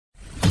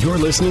You're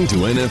listening to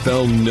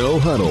NFL No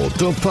Huddle,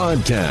 the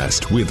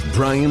podcast with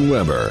Brian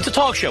Weber. It's a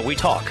talk show. We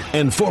talk.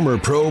 And former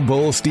Pro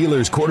Bowl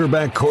Steelers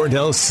quarterback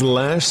Cordell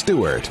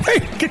Stewart. Hey,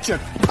 get your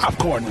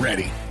popcorn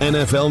ready.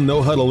 NFL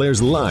No Huddle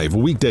airs live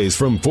weekdays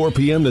from 4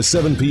 p.m. to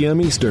 7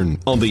 p.m. Eastern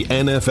on the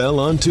NFL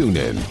on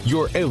TuneIn,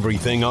 your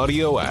everything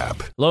audio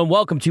app. Hello and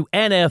welcome to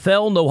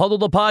NFL No Huddle,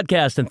 the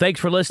podcast. And thanks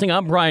for listening.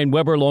 I'm Brian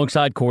Weber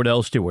alongside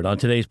Cordell Stewart. On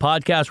today's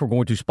podcast, we're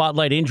going to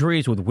spotlight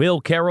injuries with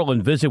Will Carroll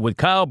and visit with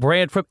Kyle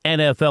Brandt from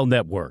NFL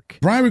Network.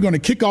 Brian, we're going to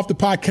kick off the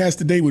podcast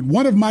today with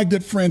one of my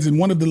good friends and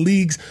one of the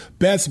league's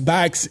best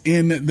backs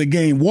in the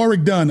game,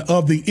 Warrick Dunn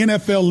of the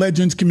NFL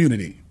Legends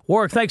community.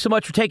 Warrick, thanks so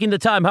much for taking the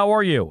time. How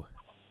are you?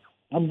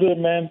 I'm good,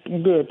 man.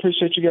 I'm good.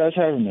 Appreciate you guys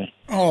having me.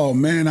 Oh,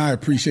 man, I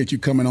appreciate you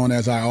coming on,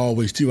 as I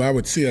always do. I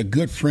would say a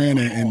good friend,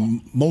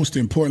 and most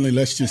importantly,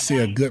 let's just say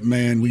a good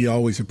man. We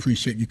always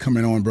appreciate you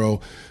coming on,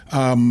 bro.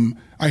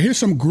 I hear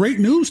some great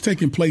news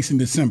taking place in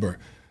December.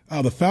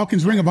 The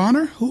Falcons Ring of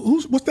Honor?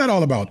 What's that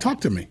all about?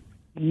 Talk to me.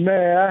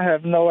 Man, I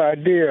have no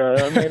idea.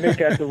 I mean, they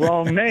got the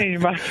wrong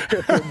name. But,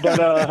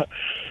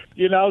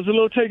 I was a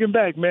little taken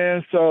back,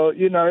 man. So,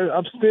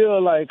 I'm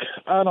still like,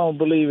 I don't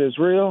believe it's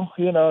real.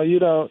 You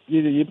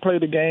play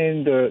the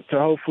game to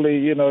hopefully,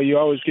 you're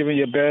always giving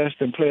your best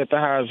and play at the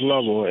highest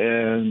level.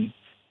 And,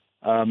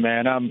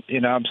 man,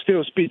 I'm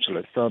still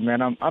speechless. So,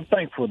 man, I'm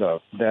thankful, though,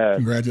 that,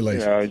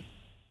 congratulations.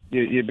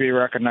 You be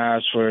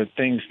recognized for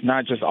things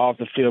not just off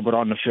the field, but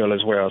on the field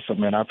as well. So,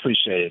 man, I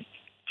appreciate it.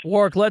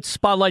 Warrick, let's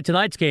spotlight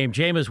tonight's game.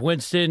 Jameis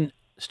Winston,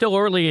 still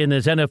early in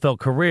his NFL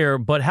career,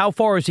 but how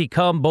far has he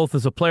come both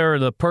as a player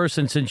and a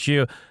person since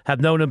you have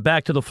known him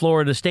back to the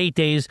Florida State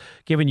days,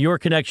 given your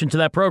connection to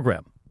that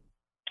program?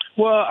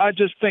 Well, I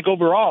just think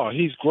overall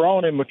he's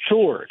grown and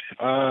matured.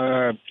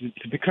 To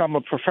become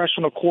a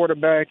professional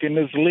quarterback in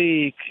this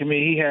league, I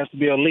mean, he has to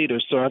be a leader.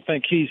 So I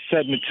think he's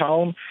setting the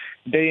tone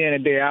day in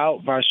and day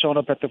out by showing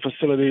up at the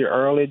facility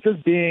early,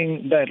 just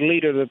being that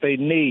leader that they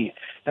need.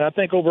 And I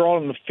think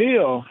overall in the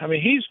field, I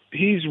mean,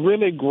 he's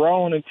really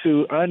grown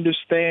into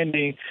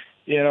understanding,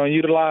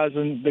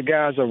 utilizing the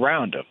guys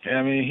around him.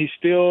 I mean, he's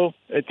still,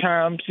 at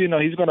times, he's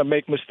going to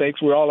make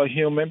mistakes. We're all a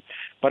human.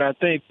 But I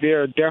think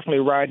they're definitely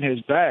riding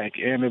his back.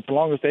 And as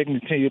long as they can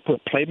continue to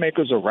put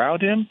playmakers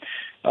around him,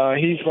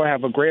 he's going to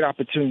have a great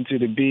opportunity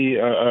to be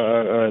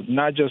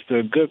not just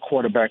a good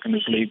quarterback in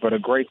this league, but a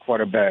great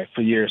quarterback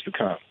for years to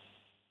come.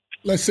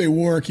 Let's say,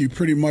 Warrick, you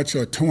pretty much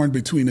are torn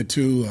between the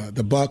two,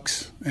 the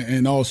Bucks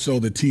and also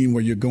the team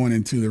where you're going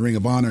into the Ring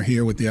of Honor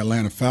here with the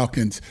Atlanta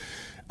Falcons.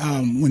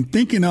 When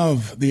thinking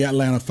of the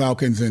Atlanta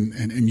Falcons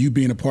and you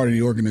being a part of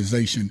the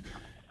organization,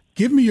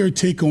 give me your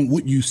take on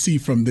what you see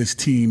from this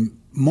team.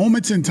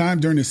 Moments in time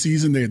during the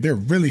season, they're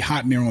really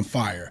hot and they're on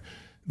fire.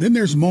 Then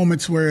there's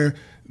moments where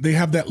they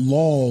have that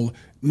lull,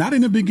 not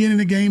in the beginning of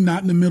the game,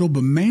 not in the middle,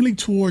 but mainly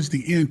towards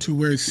the end to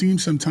where it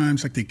seems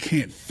sometimes like they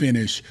can't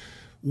finish.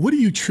 What do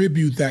you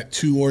attribute that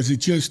to, or is it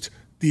just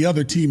the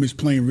other team is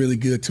playing really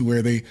good to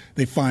where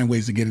they find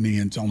ways to get in the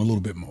end zone a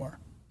little bit more?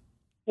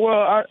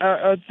 Well,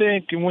 I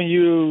think when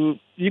you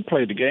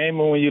play the game,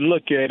 and when you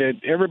look at it,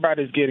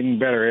 everybody's getting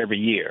better every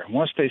year.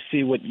 Once they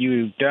see what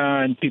you've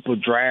done, people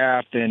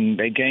draft and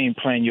they game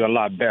plan you a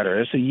lot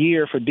better. It's a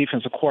year for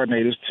defensive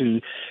coordinators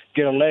to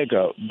get a leg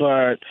up,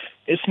 but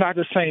it's not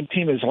the same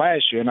team as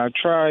last year. And I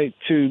try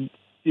to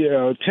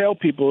tell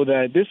people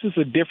that this is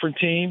a different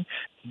team,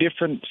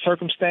 different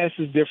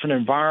circumstances, different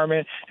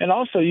environment, and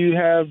also you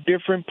have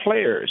different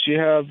players. You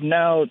have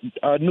now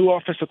a new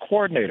offensive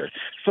coordinator.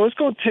 So it's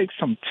going to take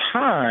some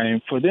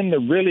time for them to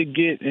really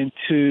get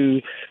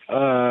into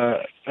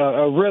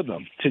a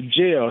rhythm, to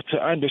gel, to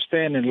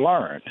understand and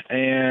learn.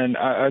 And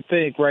I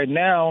think right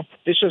now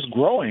it's just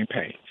growing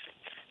pains.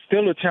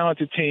 Still a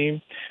talented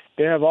team.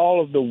 They have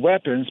all of the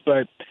weapons,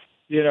 but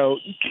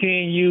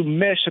can you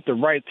mesh at the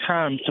right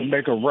time to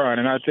make a run?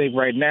 And I think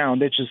right now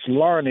they're just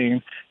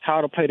learning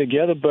how to play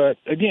together. But,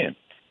 again,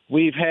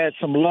 we've had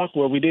some luck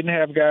where we didn't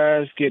have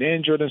guys get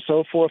injured and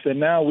so forth, and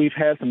now we've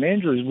had some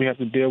injuries we have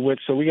to deal with.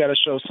 So we got to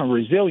show some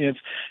resilience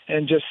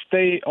and just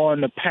stay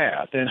on the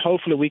path. And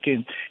hopefully we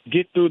can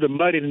get through the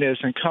muddiness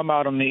and come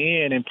out on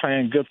the end and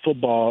playing good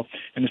football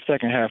in the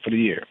second half of the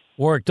year.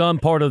 Warrick Dunn,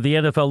 part of the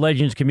NFL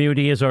Legends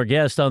community, is our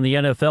guest on the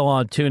NFL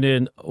on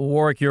TuneIn.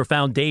 Warrick, your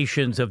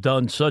foundations have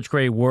done such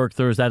great work.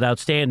 There's that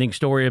outstanding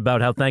story about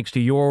how, thanks to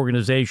your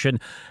organization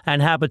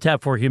and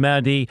Habitat for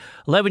Humanity,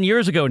 11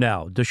 years ago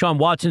now, Deshaun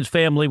Watson's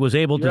family was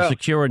able to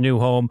secure a new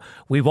home.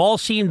 We've all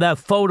seen that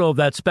photo of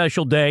that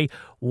special day.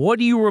 What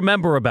do you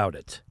remember about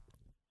it?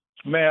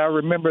 Man, I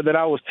remember that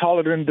I was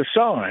taller than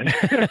Deshaun.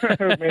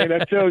 Man,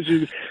 that tells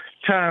you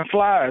time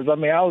flies. I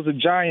mean, I was a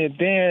giant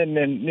then,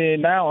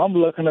 and now I'm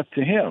looking up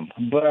to him.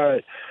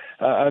 But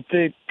I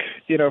think,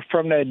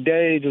 from that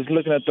day, just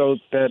looking at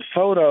that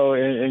photo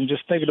and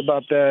just thinking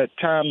about that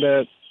time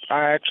that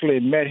I actually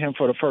met him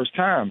for the first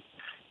time,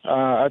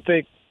 I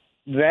think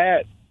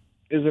that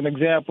is an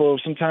example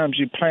of sometimes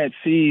you plant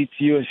seeds,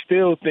 you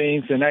instill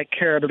things, and that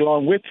carried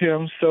along with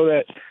him so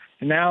that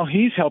now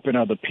he's helping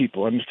other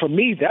people. And for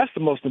me, that's the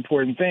most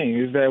important thing,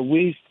 is that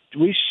we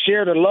we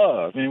share the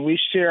love and we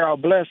share our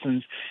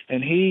blessings,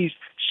 and he's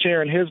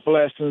sharing his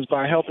blessings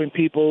by helping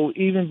people.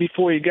 Even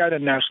before he got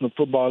in National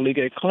Football League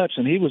at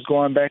Clemson, he was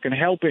going back and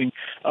helping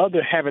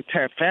other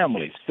Habitat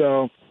families.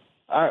 So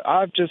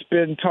I've just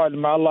been taught in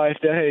my life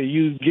that, hey,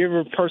 you give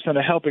a person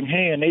a helping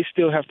hand, they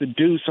still have to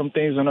do some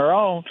things on their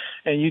own,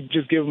 and you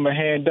just give them a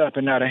hand up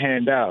and not a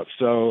hand out.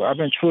 So I've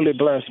been truly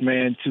blessed,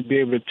 man, to be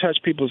able to touch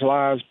people's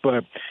lives,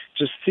 but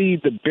just see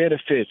the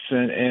benefits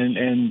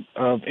and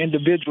of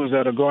individuals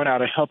that are going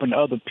out and helping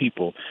other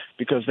people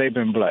because they've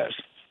been blessed.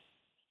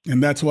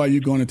 And that's why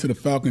you're going into the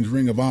Falcons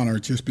Ring of Honor,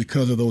 just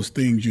because of those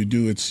things you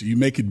do. You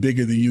make it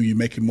bigger than you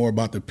make it more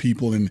about the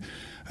people. And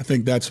I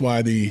think that's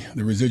why the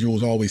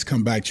residuals always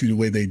come back to you the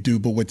way they do.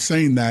 But with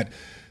saying that,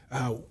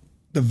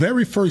 the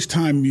very first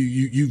time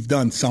you've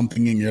done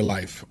something in your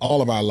life,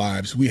 all of our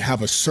lives, we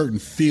have a certain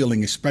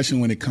feeling, especially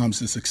when it comes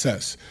to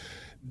success.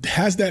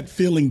 Has that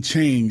feeling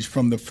changed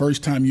from the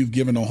first time you've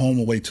given a home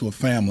away to a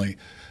family,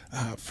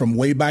 from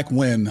way back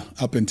when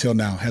up until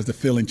now? Has the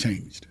feeling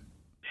changed?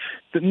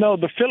 No,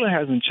 the feeling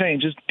hasn't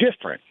changed. It's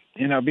different,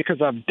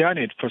 because I've done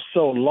it for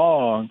so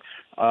long,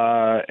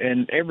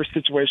 and every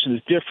situation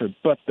is different.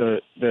 But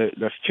the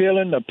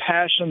feeling, the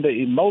passion, the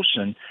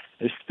emotion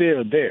is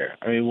still there.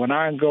 I mean, when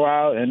I go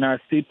out and I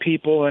see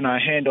people and I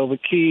hand over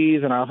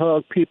keys and I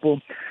hug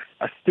people,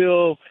 I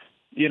still,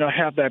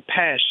 have that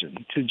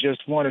passion to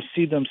just want to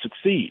see them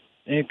succeed.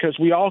 And because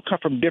we all come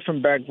from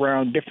different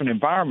backgrounds, different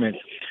environments,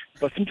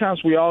 but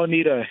sometimes we all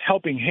need a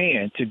helping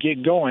hand to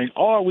get going,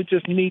 or we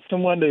just need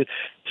someone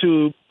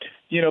to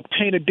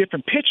paint a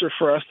different picture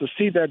for us to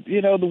see that,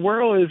 the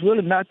world is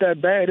really not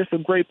that bad. It's a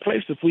great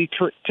place if we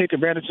take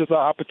advantage of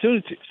our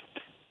opportunities.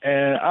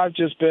 And I've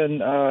just been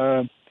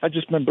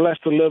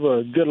blessed to live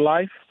a good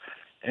life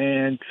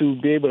and to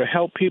be able to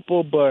help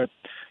people. But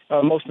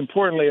most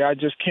importantly, I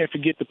just can't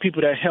forget the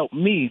people that helped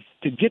me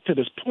to get to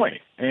this point.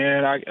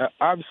 And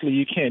obviously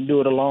you can't do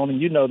it alone, and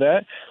you know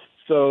that.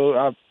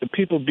 So the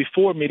people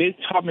before me, they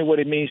taught me what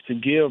it means to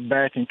give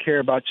back and care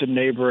about your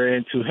neighbor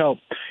and to help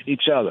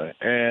each other.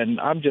 And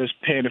I'm just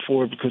paying it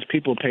forward because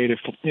people paid it,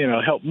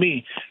 helped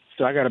me.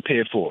 So I got to pay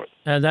it forward.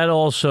 And that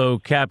also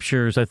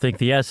captures, I think,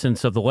 the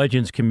essence of the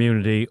Legends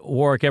community.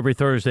 Warrick, every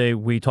Thursday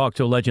we talk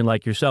to a legend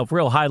like yourself.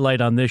 Real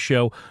highlight on this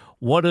show.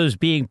 What does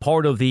being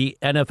part of the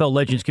NFL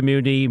Legends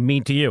community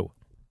mean to you?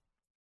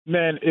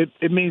 Man,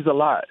 it means a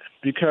lot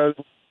because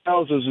it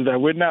tells us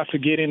that we're not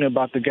forgetting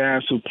about the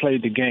guys who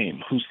played the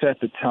game, who set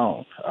the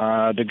tone.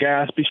 The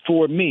guys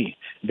before me,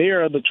 they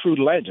are the true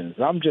legends.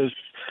 I'm just,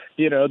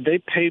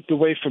 they paved the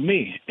way for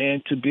me.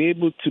 And to be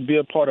able to be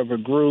a part of a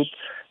group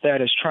that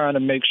is trying to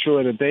make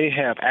sure that they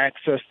have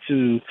access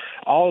to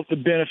all of the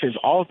benefits,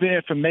 all of the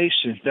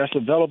information that's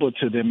available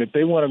to them. If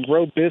they want to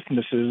grow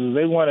businesses, if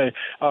they want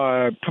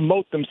to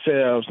promote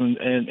themselves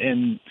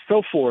and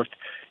so forth,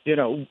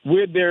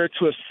 we're there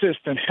to assist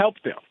and help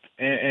them.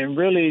 And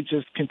really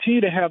just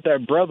continue to have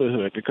that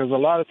brotherhood, because a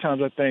lot of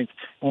times I think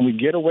when we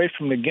get away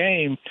from the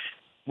game,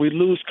 we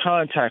lose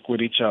contact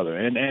with each other.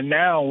 And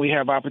now we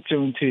have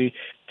opportunity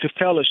to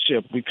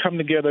fellowship. We come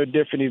together at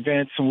different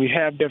events, and we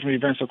have different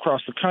events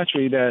across the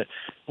country that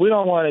we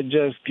don't want to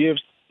just give,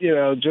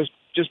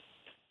 just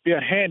be a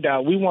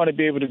handout. We want to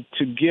be able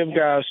to give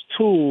guys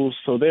tools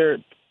so they're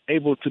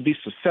able to be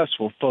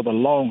successful for the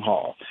long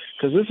haul,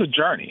 because it's a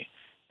journey.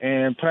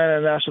 And playing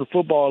in the National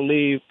Football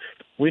League,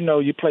 we know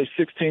you play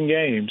 16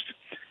 games,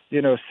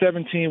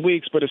 17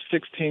 weeks, but it's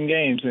 16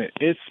 games. And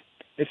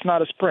it's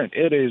not a sprint.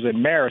 It is a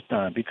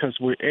marathon because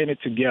we're in it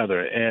together.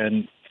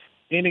 And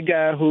any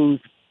guy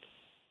who's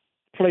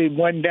played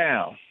one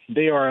down,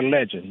 they are a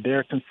legend.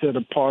 They're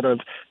considered part of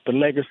the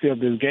legacy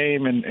of this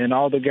game, and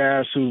all the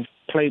guys who've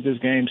played this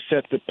game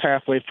set the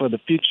pathway for the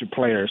future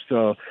players.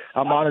 So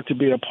I'm honored to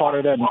be a part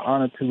of that and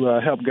honored to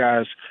help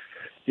guys,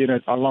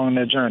 along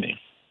their journey.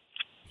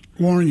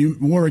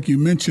 Warrick, you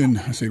mentioned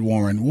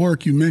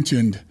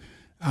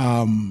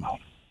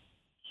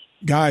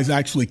guys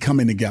actually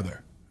coming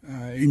together.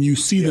 And you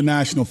see the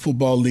National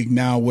Football League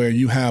now where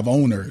you have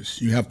owners,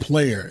 you have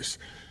players,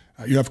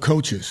 you have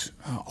coaches,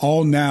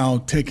 all now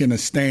taking a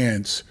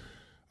stance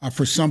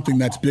for something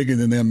that's bigger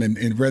than them,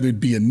 and whether it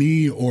be a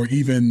knee or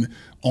even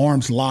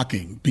arms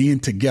locking, being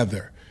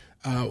together.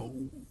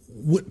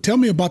 Tell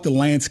me about the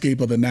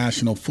landscape of the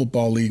National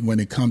Football League when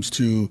it comes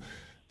to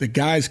the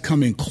guys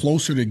coming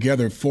closer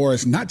together for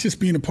us, not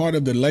just being a part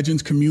of the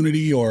Legends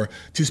community or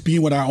just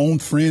being with our own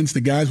friends, the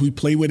guys we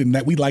play with and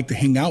that we like to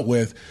hang out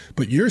with,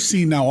 but you're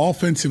seeing now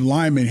offensive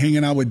linemen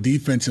hanging out with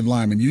defensive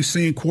linemen. You're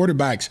seeing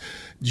quarterbacks,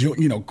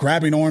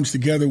 grabbing arms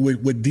together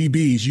with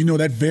DBs.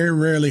 That very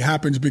rarely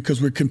happens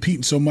because we're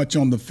competing so much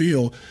on the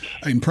field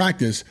in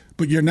practice,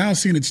 but you're now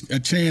seeing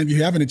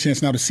you're having a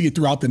chance now to see it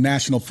throughout the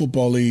National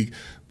Football League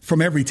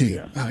from every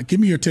team. Give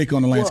me your take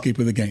on the landscape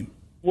of the game.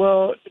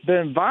 Well, the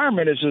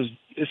environment is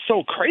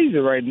so crazy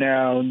right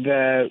now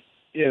that,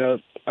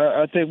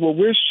 I think what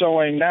we're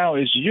showing now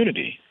is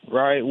unity,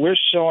 right? We're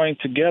showing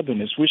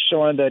togetherness. We're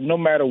showing that no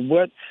matter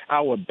what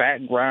our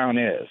background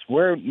is,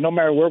 no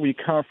matter where we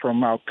come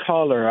from, our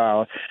color,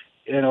 our,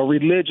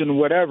 religion,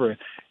 whatever,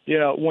 You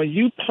know, when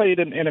you played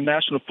in the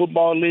National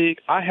Football League,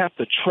 I have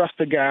to trust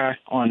the guy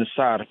on the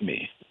side of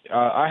me.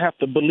 I have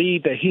to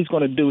believe that he's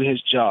going to do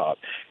his job.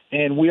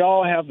 And we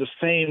all have the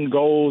same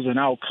goals and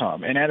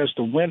outcome, and that is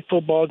to win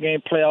football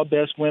game, play our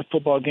best, win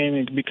football game,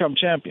 and become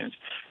champions.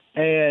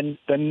 And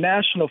the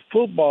National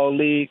Football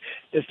League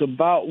is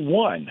about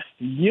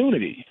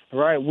unity,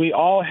 right? We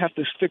all have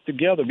to stick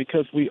together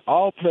because we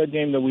all play a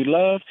game that we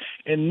love.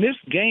 And this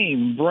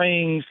game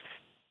brings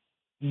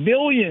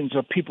millions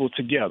of people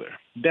together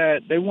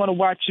that they want to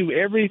watch you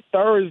every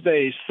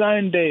Thursday,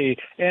 Sunday,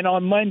 and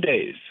on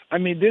Mondays. I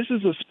mean, this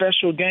is a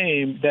special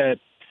game that,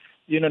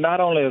 you know, not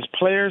only as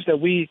players,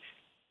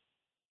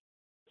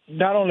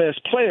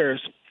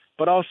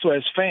 but also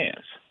as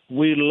fans.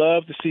 We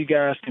love to see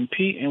guys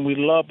compete, and we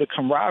love the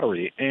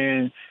camaraderie.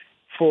 And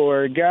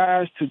for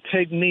guys to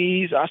take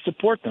knees, I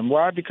support them.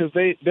 Why? Because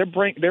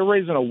they're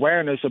raising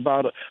awareness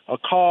about a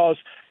cause,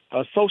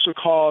 a social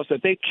cause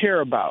that they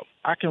care about.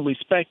 I can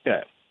respect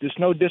that. There's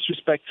no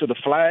disrespect to the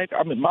flag.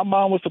 I mean, my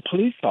mom was a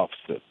police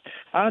officer.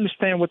 I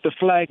understand what the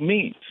flag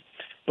means.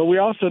 But we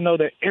also know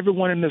that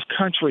everyone in this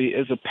country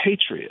is a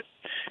patriot.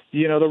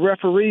 You know, the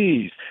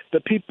referees, the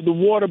people, the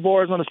water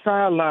boys on the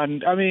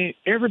sideline. I mean,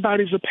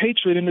 everybody's a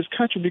patriot in this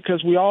country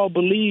because we all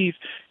believe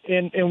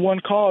in one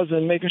cause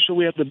and making sure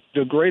we have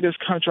the greatest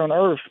country on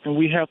earth and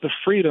we have the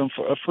freedom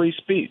for a free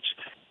speech.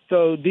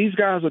 So these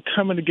guys are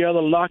coming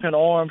together, locking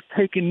arms,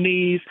 taking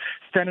knees,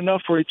 standing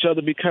up for each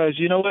other because,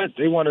 you know what,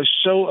 they want to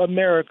show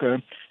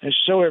America and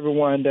show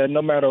everyone that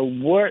no matter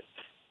what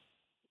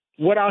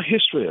our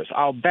history is,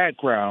 our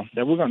background,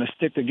 that we're going to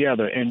stick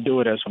together and do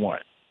it as one.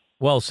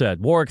 Well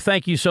said. Warwick,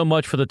 thank you so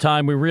much for the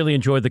time. We really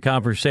enjoyed the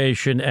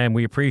conversation, and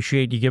we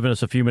appreciate you giving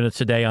us a few minutes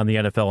today on the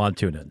NFL on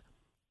TuneIn.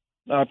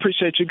 I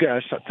appreciate you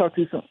guys. I'll talk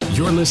to you soon.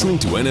 You're listening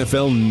to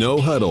NFL No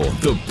Huddle,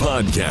 the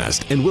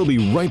podcast, and we'll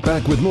be right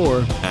back with more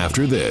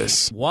after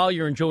this. While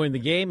you're enjoying the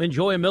game,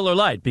 enjoy a Miller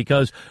Lite,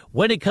 because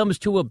when it comes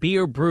to a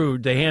beer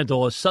brewed to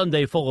handle a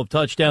Sunday full of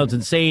touchdowns,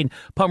 insane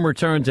punt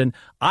returns, and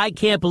I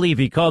can't believe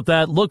he caught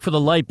that, look for the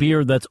light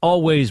beer that's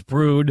always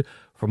brewed.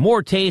 For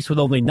more taste with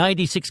only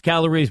 96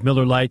 calories,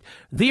 Miller Lite,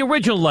 the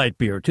original light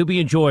beer to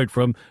be enjoyed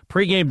from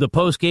pregame to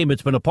postgame.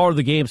 It's been a part of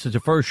the game since it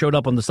first showed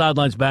up on the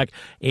sidelines back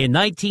in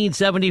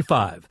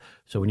 1975.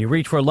 So when you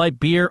reach for a light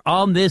beer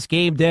on this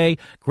game day,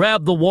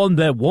 grab the one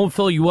that won't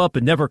fill you up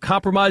and never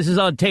compromises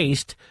on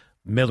taste,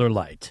 Miller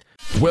Lite.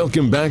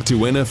 Welcome back to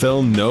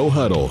NFL No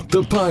Huddle,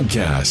 the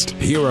podcast.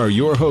 Here are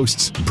your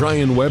hosts,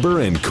 Brian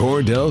Weber and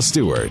Cordell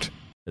Stewart.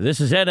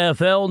 This is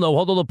NFL No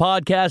Huddle, the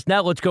podcast.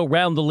 Now let's go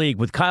round the league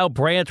with Kyle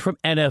Brandt from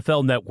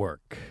NFL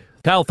Network.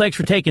 Kyle, thanks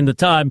for taking the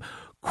time.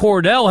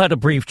 Cordell had a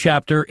brief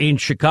chapter in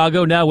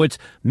Chicago. Now it's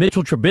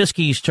Mitchell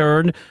Trubisky's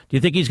turn. Do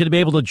you think he's going to be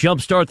able to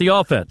jumpstart the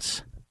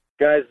offense?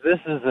 Guys, this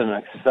is an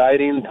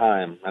exciting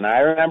time. And I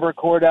remember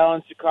Cordell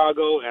in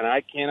Chicago, and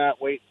I cannot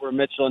wait for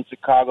Mitchell in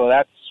Chicago.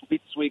 That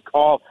sweet, sweet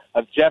call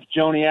of Jeff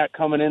Joniak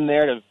coming in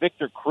there to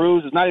Victor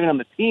Cruz. Is not even on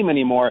the team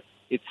anymore.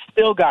 It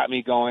still got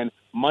me going.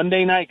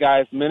 Monday night,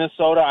 guys,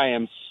 Minnesota. I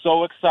am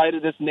so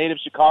excited. This native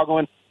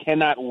Chicagoan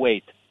cannot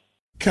wait.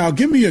 Kyle,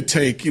 give me your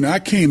take. You know, I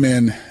came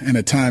in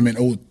a time in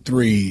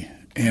 2003,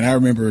 and I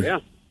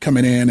remember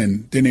coming in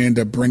and then end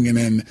up bringing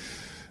in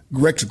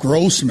Rex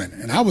Grossman.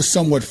 And I was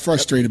somewhat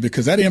frustrated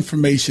because that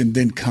information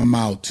didn't come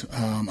out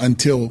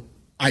until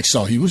I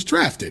saw he was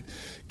drafted.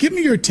 Give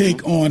me your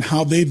take on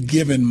how they've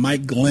given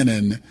Mike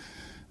Glennon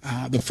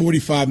the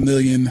 $45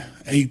 million,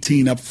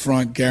 18 up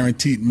front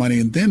guaranteed money,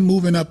 and then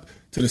moving up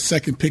to the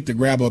second pick to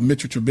grab a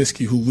Mitchell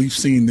Trubisky, who we've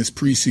seen this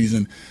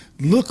preseason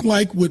look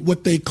like with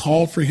what they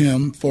called for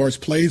him, far as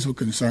plays were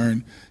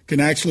concerned,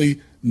 can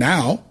actually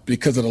now,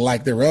 because of the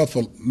lack thereof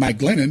for Mike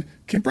Glennon,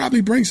 can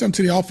probably bring some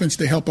to the offense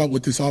to help out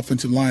with this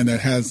offensive line that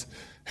has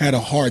had a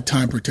hard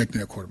time protecting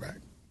their quarterback.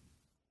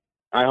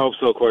 I hope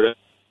so, Cordell.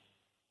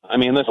 I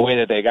mean, listen, the way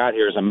that they got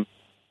here is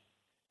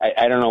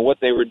I don't know what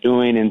they were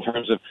doing in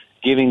terms of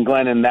giving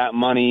Glennon that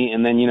money,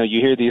 and then, you know,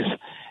 you hear these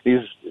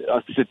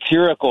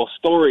satirical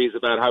stories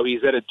about how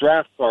he's at a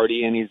draft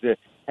party and he's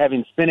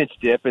having spinach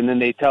dip, and then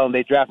they tell him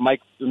they draft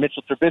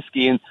Mitchell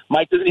Trubisky, and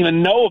Mike doesn't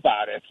even know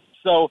about it.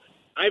 So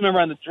I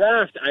remember on the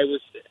draft, I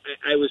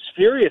was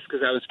furious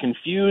because I was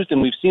confused,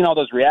 and we've seen all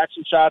those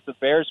reaction shots of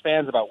Bears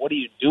fans about what are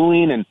you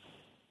doing, and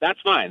that's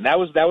fine. That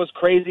was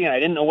crazy, and I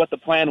didn't know what the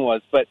plan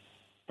was, but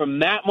from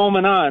that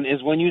moment on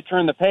is when you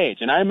turn the page.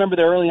 And I remember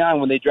that early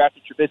on when they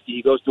drafted Trubisky,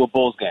 he goes to a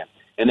Bulls game,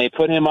 and they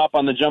put him up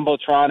on the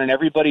Jumbotron, and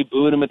everybody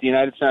booed him at the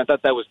United Center. I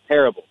thought that was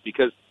terrible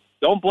because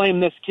don't blame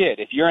this kid.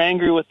 If you're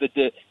angry with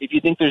if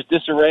you think there's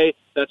disarray,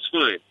 that's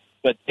fine.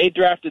 But they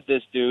drafted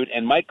this dude,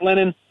 and Mike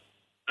Glennon,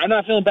 I'm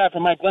not feeling bad for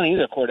Mike Glennon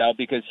either, Cordell,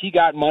 because he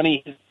got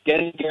money, he's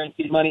getting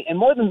guaranteed money, and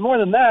more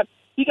than that,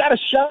 he got a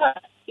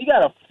shot. He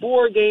got a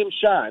 4-game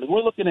shot. And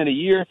we're looking at a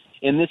year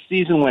in this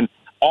season when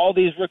all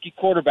these rookie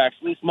quarterbacks,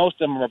 at least most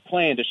of them are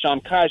playing.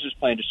 Deshaun Kaiser's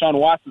playing. Deshaun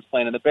Watson's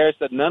playing. And the Bears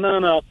said,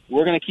 no,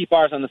 we're going to keep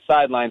ours on the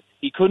sideline.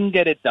 He couldn't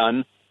get it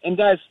done. And,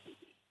 guys,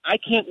 I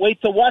can't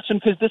wait to watch him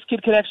because this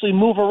kid could actually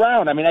move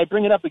around. I mean, I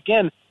bring it up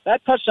again.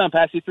 That touchdown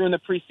pass he threw in the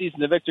preseason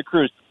to Victor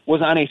Cruz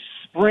was on a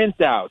sprint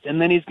out, and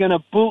then he's going to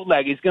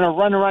bootleg. He's going to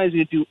run around. He's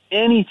going to do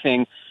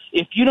anything.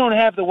 If you don't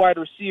have the wide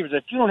receivers,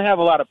 if you don't have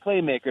a lot of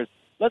playmakers,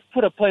 let's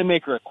put a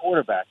playmaker at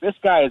quarterback. This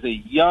guy is a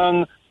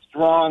young,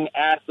 strong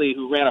athlete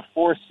who ran a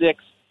 4.6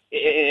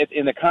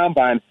 in the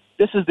combine.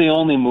 This is the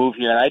only move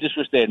here, and I just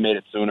wish they had made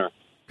it sooner.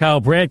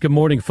 Kyle Brandt, Good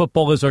Morning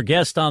Football, is our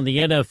guest on the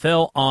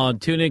NFL on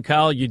TuneIn.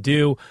 Kyle, you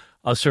do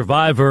a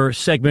Survivor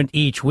segment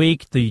each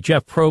week. The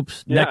Jeff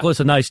Probst necklace,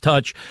 a nice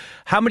touch.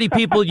 How many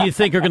people do you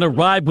think are going to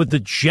ride with the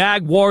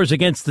Jaguars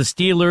against the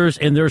Steelers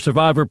in their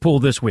Survivor pool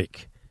this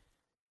week?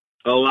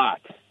 A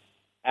lot.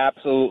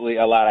 Absolutely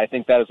a lot. I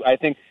think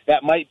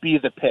that might be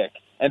the pick.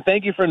 And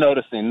thank you for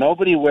noticing.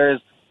 Nobody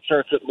wears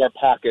shirts with more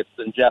pockets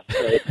than Jeff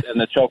Probst and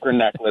the choker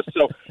necklace.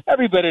 So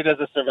everybody does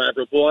a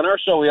Survivor pool. On our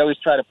show, we always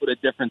try to put a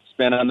different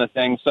spin on the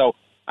thing. So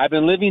I've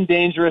been living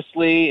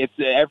dangerously. It's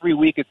every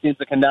week it seems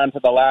to come down to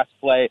the last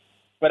play.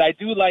 But I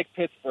do like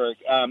Pittsburgh.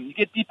 You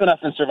get deep enough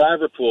in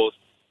Survivor pools,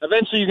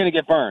 eventually you're going to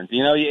get burned.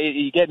 You know,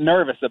 you get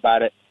nervous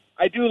about it.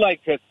 I do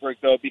like Pittsburgh,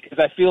 though, because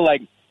I feel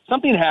like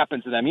something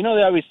happens to them. You know,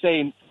 they always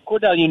say,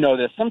 Cordell, you know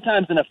this,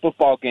 sometimes in a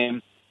football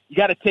game, you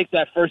got to take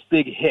that first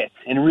big hit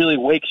and really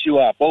wakes you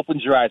up,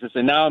 opens your eyes and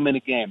say, now I'm in a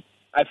game.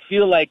 I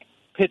feel like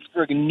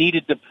Pittsburgh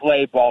needed to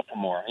play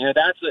Baltimore. You know,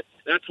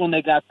 that's when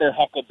they got their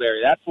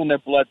huckleberry. That's when their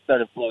blood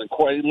started flowing.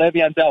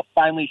 Le'Veon Bell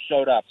finally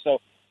showed up. So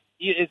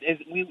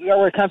we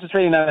were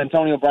concentrating on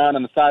Antonio Brown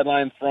on the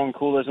sideline, throwing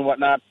coolers and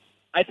whatnot.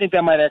 I think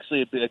that might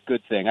actually be a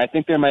good thing. I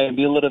think there might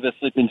be a little bit of a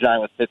sleeping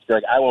giant with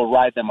Pittsburgh. I will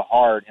ride them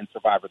hard in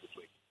Survivor this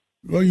week.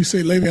 Well, you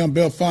say Le'Veon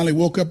Bell finally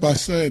woke up. I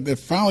said there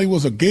finally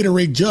was a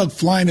Gatorade jug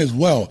flying as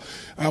well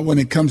when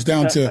it comes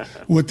down to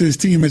what this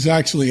team is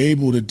actually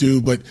able to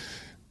do. But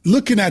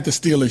looking at the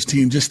Steelers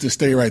team, just to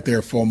stay right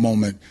there for a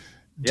moment,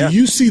 do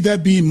you see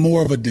that being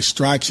more of a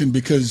distraction?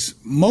 Because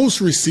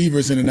most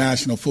receivers in the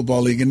National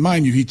Football League, and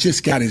mind you, he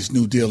just got his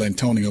new deal,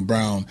 Antonio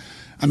Brown.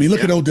 I mean,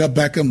 look at Odell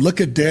Beckham. Look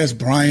at Dez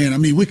Bryant. I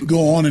mean, we can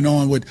go on and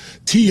on with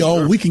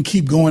T.O. We can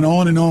keep going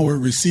on and on with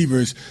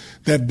receivers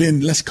that have been,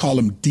 let's call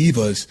them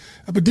divas.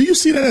 But do you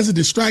see that as a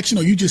distraction,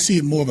 or you just see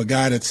it more of a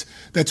guy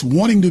that's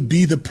wanting to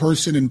be the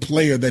person and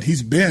player that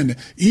he's been,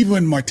 even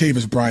when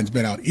Martavis Bryant's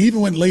been out, even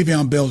when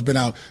Le'Veon Bell's been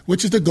out,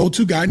 which is the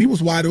go-to guy, and he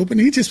was wide open.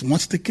 He just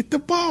wants to get the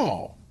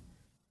ball.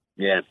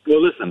 Yeah.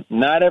 Well, listen,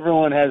 not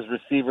everyone has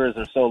receivers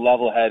that are so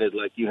level-headed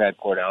like you had,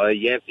 Cordell.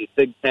 Yancey,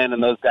 Sig 10,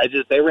 and those guys,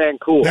 they ran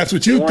cool. That's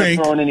what you think. They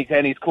weren't throwing any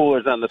pennies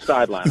coolers on the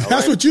sideline.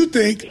 That's what you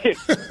think.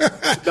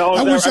 No,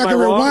 I wish I could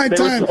rewind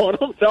time.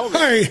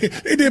 Hey,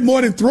 they did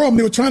more than throw them.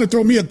 They were trying to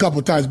throw me a couple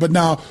of times. But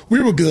now we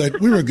were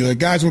good. We were good.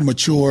 Guys were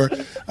mature.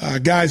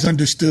 Guys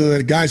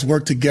understood. Guys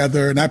worked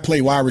together. And I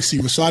played wide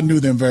receiver, so I knew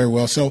them very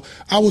well. So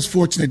I was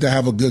fortunate to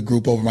have a good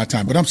group over my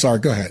time. But I'm sorry.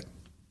 Go ahead.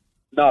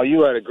 No,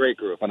 you had a great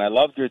group, and I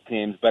loved your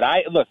teams. But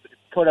look,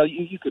 Cordell,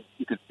 you could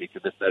speak to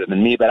this better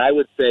than me, but I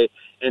would say,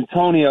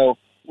 Antonio,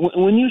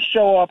 when you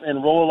show up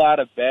and roll out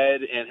of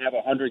bed and have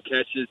 100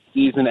 catches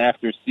season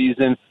after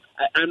season,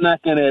 I'm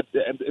not going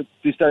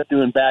to start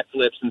doing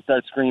backflips and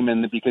start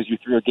screaming because you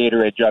threw a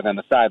Gatorade jug on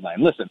the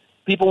sideline. Listen,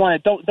 people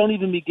want to don't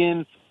even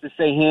begin to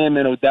say him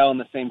and Odell in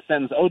the same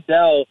sentence.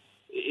 Odell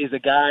is a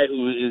guy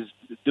who is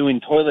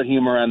doing toilet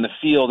humor on the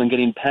field and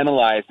getting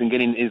penalized and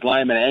getting his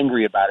linemen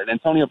angry about it.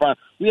 Antonio Brown,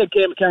 we had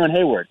Cameron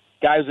Hayward,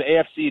 guy who's the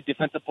AFC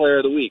Defensive Player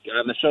of the Week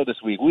on the show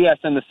this week. We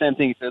asked him the same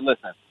thing. He said,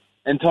 listen,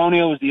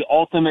 Antonio is the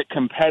ultimate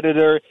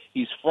competitor.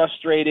 He's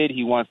frustrated.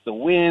 He wants to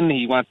win.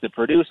 He wants to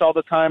produce all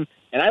the time.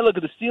 And I look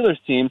at the Steelers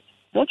team.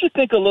 Don't you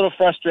think a little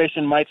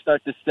frustration might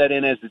start to set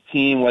in as a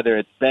team, whether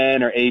it's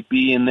Ben or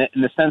AB, in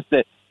the sense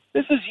that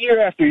this is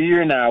year after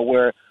year now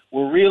where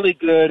we're really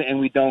good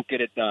and we don't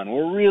get it done.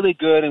 We're really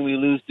good and we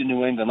lose to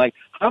New England. Like,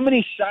 how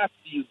many shots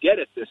do you get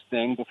at this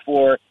thing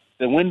before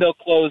the window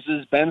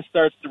closes, Ben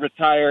starts to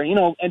retire? You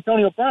know,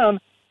 Antonio Brown,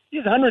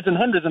 he's hundreds and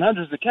hundreds and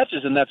hundreds of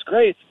catches, and that's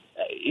great.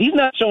 He's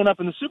not showing up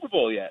in the Super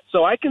Bowl yet.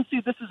 So I can see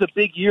this is a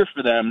big year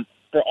for them,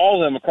 for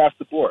all of them across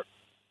the board.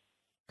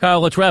 Kyle,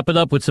 let's wrap it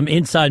up with some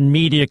inside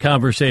media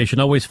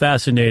conversation. Always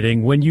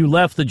fascinating. When you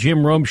left the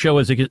Jim Rome Show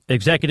as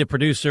executive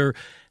producer,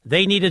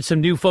 they needed some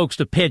new folks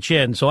to pitch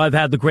in. So I've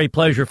had the great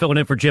pleasure filling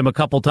in for Jim a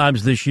couple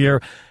times this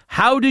year.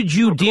 How did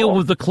you deal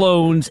with the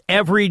clones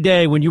every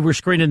day when you were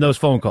screening those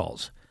phone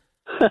calls?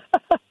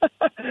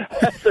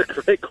 That's a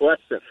great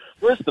question.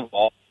 First of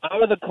all,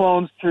 how are the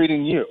clones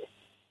treating you?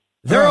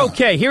 They're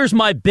okay. Here's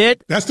my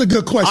bit. That's the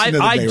good question.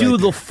 I do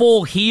the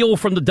full heel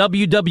from the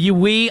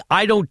WWE.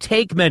 I don't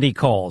take many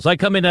calls. I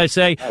come in and I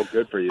say, oh,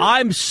 good for you.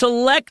 I'm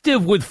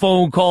selective with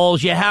phone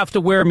calls. You have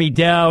to wear me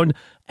down.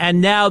 And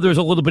now there's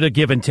a little bit of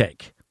give and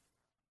take.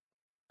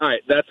 All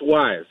right, that's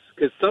wise.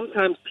 Because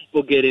sometimes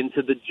people get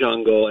into the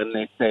jungle and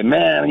they say,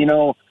 man, you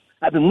know,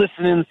 I've been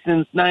listening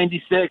since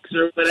 96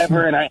 or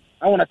whatever, and I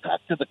want to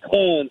talk to the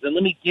clones, and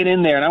let me get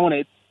in there, and I want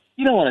to.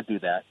 You don't want to do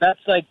that.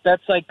 That's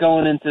like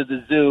going into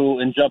the zoo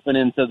and jumping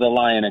into the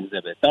lion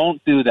exhibit.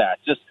 Don't do that.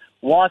 Just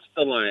watch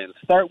the lions.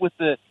 Start with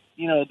the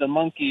the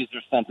monkeys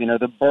or something, or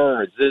the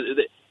birds.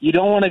 You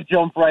don't want to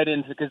jump right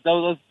into, because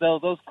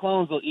those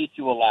clones will eat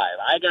you alive.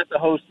 I got to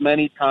host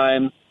many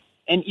times,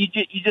 and you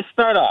just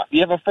start off.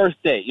 You have a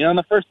first date. On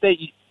the first date,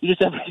 you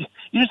just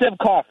have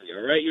coffee.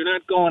 All right, you're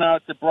not going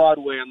out to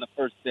Broadway on the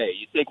first date.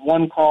 You take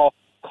one call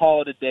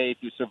it a day if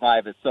you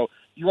survive it. So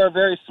you are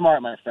very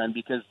smart, my friend,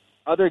 because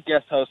other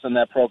guest hosts on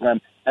that program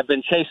have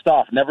been chased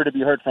off, never to be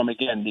heard from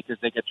again, because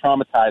they get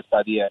traumatized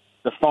by the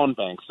phone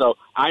bank. So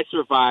I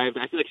survived.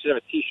 I feel like I should have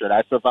a T-shirt.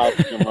 I survived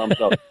the Jim Rome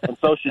show, and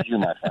so should you,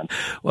 my friend.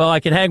 Well, I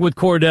can hang with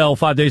Cordell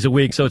 5 days a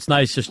week, so it's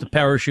nice just to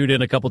parachute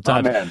in a couple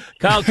times. Oh, man.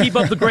 Kyle, keep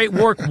up the great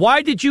work.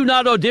 Why did you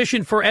not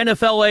audition for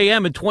NFL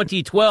AM in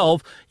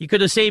 2012? You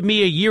could have saved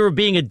me a year of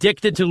being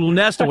addicted to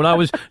Lunesta when I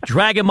was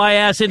dragging my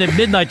ass in at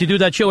midnight to do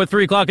that show at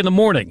 3 o'clock in the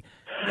morning.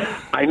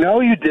 I know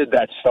you did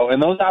that show,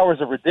 and those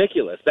hours are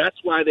ridiculous. That's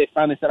why they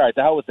finally said, all right,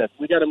 the hell with this.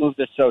 We got to move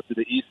this show to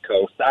the East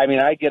Coast. I mean,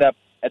 I get up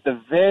at the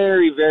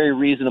very, very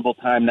reasonable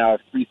time now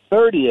of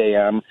 3:30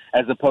 a.m.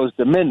 as opposed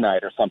to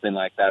midnight or something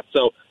like that.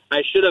 So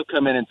I should have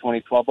come in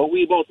 2012, but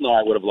we both know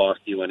I would have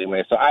lost you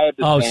anyway. So I had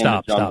to stay in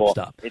the jungle.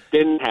 Stop. It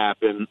didn't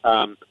happen.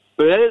 But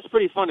that is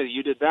pretty funny that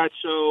you did that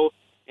show,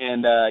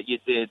 and you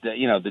did,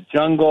 the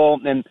jungle.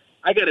 And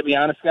I got to be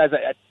honest, guys,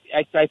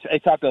 I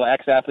talk to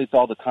ex-athletes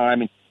all the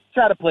time, and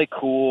try to play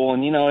cool,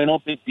 and no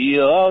big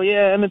deal. Oh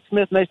yeah, Emmitt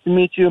Smith, nice to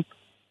meet you.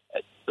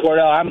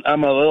 Cordell,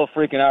 I'm a little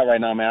freaking out right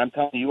now, man. I'm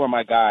telling you are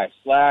my guy.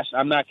 Slash,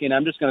 I'm not kidding.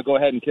 I'm just going to go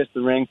ahead and kiss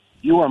the ring.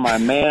 You are my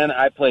man.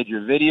 I played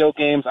your video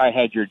games. I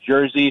had your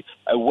jersey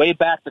way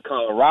back to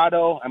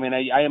Colorado. I mean,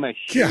 I am a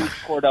huge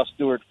Cordell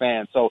Stewart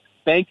fan. So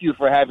thank you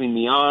for having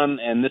me on,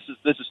 and this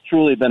has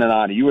truly been an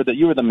honor. You were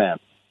the man.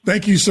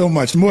 Thank you so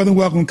much. More than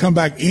welcome. Come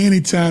back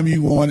anytime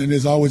you want, and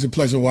it's always a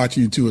pleasure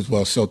watching you too as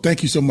well. So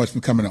thank you so much for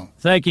coming on.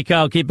 Thank you,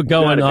 Kyle. Keep it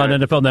going on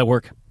NFL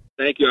Network.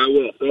 Thank you. I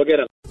will. Go get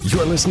him.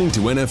 You're listening to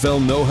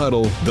NFL No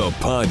Huddle, the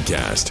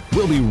podcast.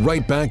 We'll be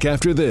right back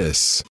after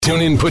this.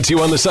 TuneIn puts you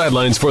on the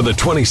sidelines for the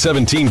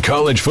 2017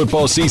 college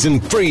football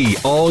season free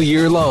all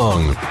year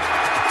long.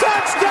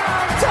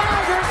 Touchdown,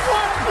 Tigers!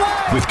 One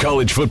play! With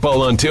college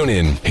football on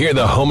TuneIn, hear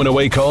the home and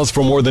away calls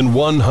for more than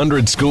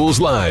 100 schools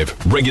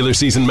live, regular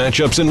season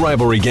matchups and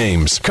rivalry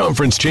games,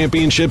 conference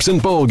championships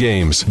and bowl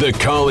games, the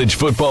college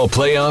football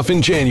playoff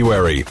in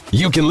January.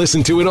 You can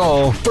listen to it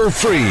all for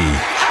free.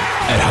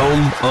 At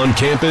home, on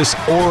campus,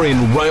 or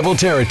in rival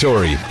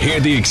territory, hear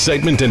the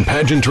excitement and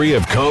pageantry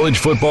of college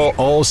football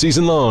all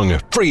season long,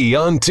 free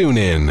on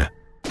TuneIn.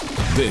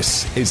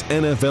 This is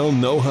NFL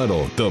No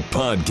Huddle, the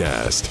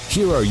podcast.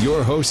 Here are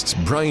your hosts,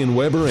 Brian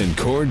Weber and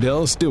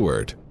Cordell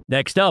Stewart.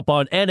 Next up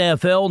on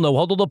NFL No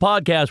Huddle, the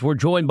podcast, we're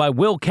joined by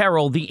Will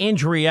Carroll, the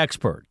injury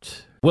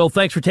expert. Will,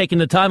 thanks for taking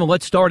the time, and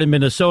let's start in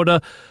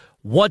Minnesota.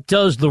 What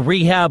does the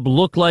rehab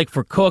look like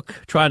for Cook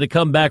trying to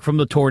come back from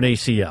the torn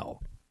ACL?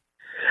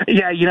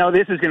 Yeah,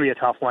 this is going to be a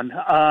tough one.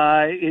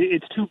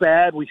 It's too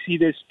bad. We see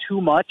this too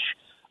much.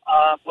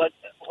 But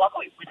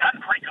luckily, we've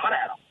gotten pretty good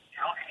at them.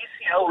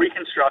 ACL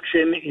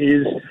reconstruction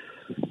is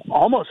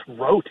almost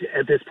rote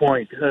at this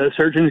point. The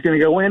surgeon's going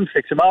to go in,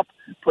 fix him up,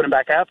 put him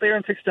back out there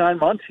in 6 to 9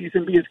 months. He's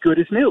going to be as good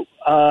as new.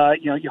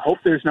 You hope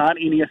there's not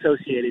any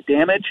associated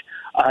damage.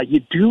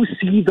 You do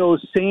see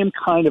those same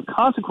kind of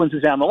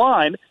consequences down the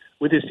line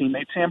with his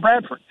teammate Sam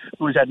Bradford,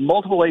 who has had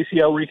multiple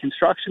ACL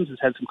reconstructions, has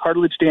had some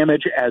cartilage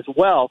damage as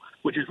well,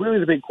 which is really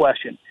the big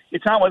question.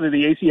 It's not whether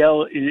the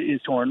ACL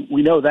is torn.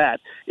 We know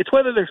that. It's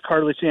whether there's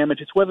cartilage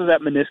damage. It's whether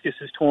that meniscus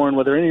is torn,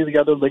 whether any of the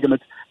other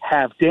ligaments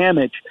have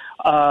damage.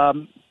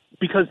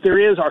 Because there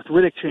is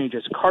arthritic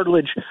changes,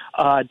 cartilage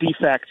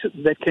defects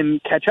that can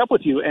catch up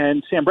with you.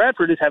 And Sam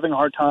Bradford is having a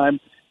hard time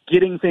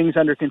getting things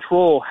under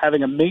control,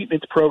 having a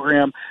maintenance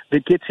program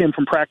that gets him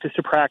from practice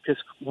to practice,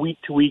 week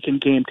to week,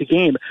 and game to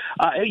game.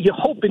 You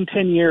hope in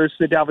 10 years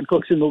that Dalvin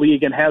Cook's in the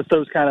league and has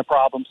those kind of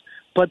problems,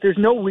 but there's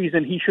no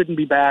reason he shouldn't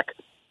be back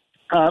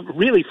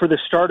really for the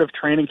start of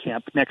training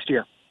camp next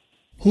year.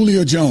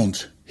 Julio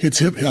Jones, his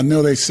hip, I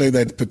know they say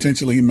that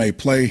potentially he may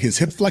play his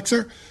hip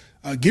flexor.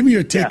 Give me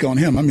your take on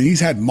him. I mean,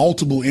 he's had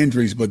multiple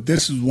injuries, but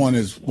this is one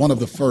of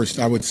the first,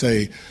 I would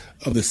say,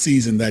 of the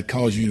season that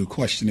caused you to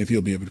question if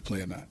he'll be able to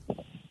play or not.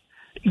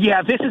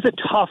 Yeah, this is a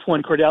tough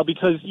one, Cordell,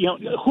 because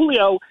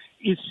Julio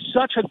is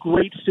such a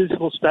great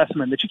physical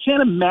specimen that you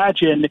can't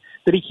imagine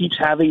that he keeps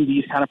having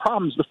these kind of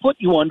problems. The foot,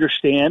 you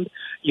understand,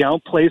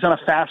 plays on a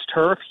fast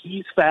turf.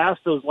 He's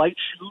fast. Those light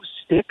shoes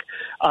stick.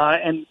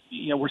 And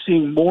we're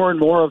seeing more and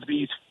more of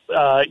these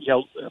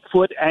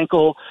foot,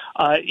 ankle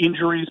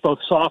injuries, both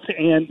soft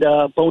and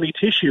bony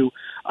tissue.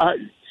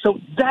 So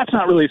that's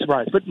not really a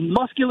surprise. But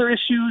muscular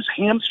issues,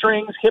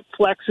 hamstrings, hip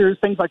flexors,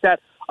 things like that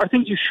are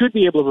things you should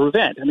be able to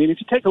prevent. I mean, if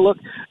you take a look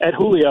at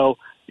Julio,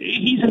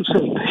 he's in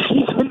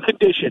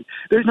condition.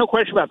 There's no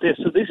question about this.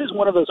 So this is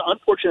one of those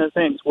unfortunate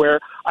things where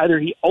either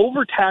he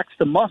overtaxed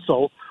the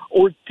muscle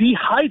or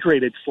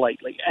dehydrated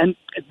slightly. And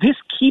this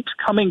keeps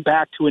coming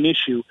back to an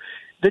issue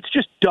that's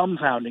just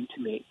dumbfounding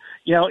to me.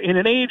 In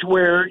an age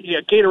where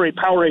Gatorade,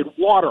 Powerade,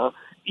 water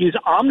is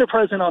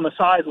omnipresent on the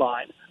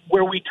sideline,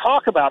 where we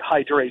talk about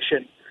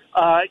hydration,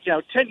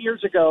 10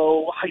 years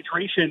ago,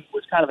 hydration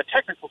was kind of a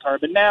technical term,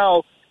 and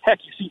now, heck,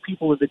 you see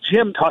people at the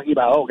gym talking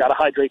about, gotta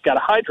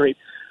hydrate.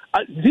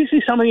 This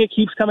is something that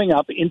keeps coming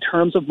up in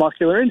terms of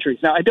muscular injuries.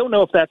 Now, I don't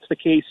know if that's the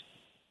case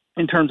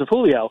in terms of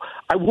Julio.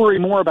 I worry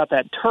more about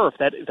that turf,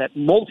 that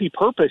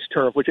multi-purpose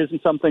turf, which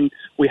isn't something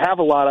we have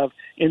a lot of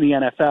in the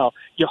NFL.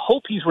 You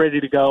hope he's ready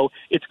to go.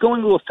 It's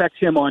going to affect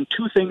him on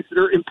two things that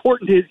are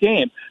important to his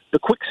game, the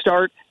quick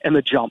start and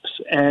the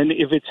jumps. And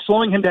if it's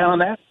slowing him down on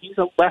that, he's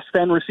a less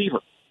than receiver.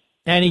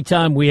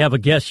 Anytime we have a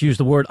guest use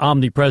the word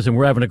omnipresent,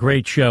 we're having a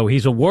great show.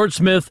 He's a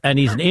wordsmith, and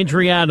he's an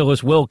injury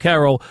analyst, Will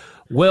Carroll.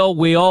 Will,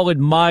 we all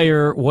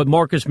admire what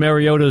Marcus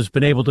Mariota has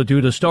been able to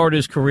do to start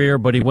his career,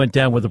 but he went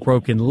down with a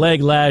broken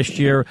leg last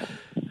year.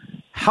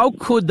 How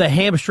could the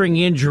hamstring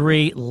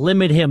injury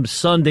limit him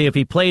Sunday if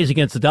he plays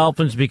against the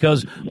Dolphins,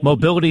 because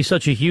mobility is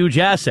such a huge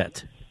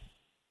asset?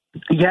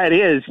 Yeah, it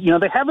is.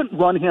 They haven't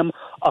run him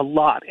a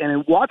lot. And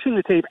in watching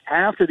the tape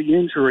after the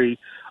injury,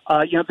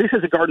 this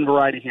is a garden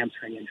variety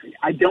hamstring injury.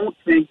 I don't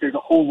think there's a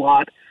whole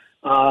lot.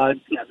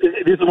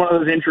 This is one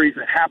of those injuries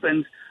that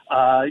happens.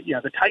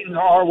 The Titans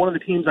are one of the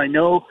teams I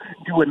know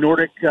do a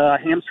Nordic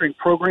hamstring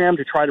program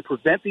to try to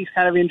prevent these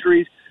kind of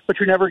injuries, but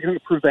you're never going to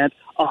prevent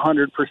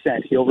 100%.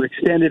 He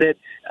overextended it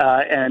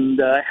and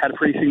had a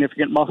pretty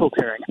significant muscle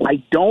tearing.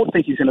 I don't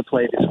think he's going to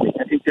play this week.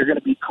 I think they're going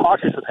to be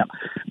cautious with him.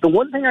 The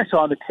one thing I saw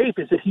on the tape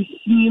is that he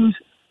seems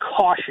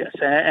cautious,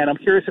 and I'm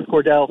curious if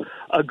Cordell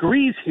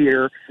agrees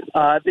here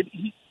that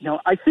he,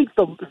 I think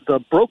the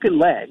broken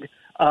leg,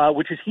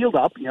 which is healed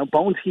up,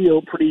 bones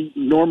heal pretty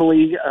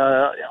normally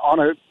on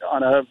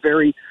a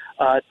very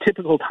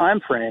typical time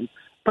frame.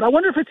 But I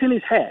wonder if it's in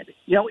his head.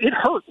 It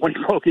hurt when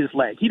he broke his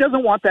leg. He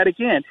doesn't want that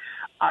again.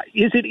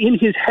 Is it in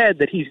his head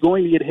that he's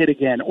going to get hit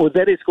again, or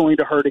that it's going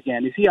to hurt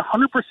again? Is he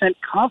 100%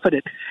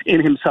 confident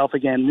in himself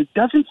again? It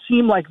doesn't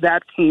seem like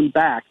that came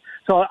back.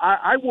 So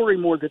I worry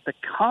more that the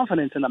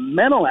confidence and the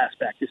mental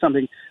aspect is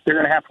something they're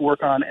going to have to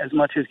work on as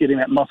much as getting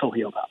that muscle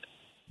healed up.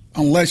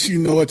 Unless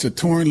it's a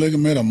torn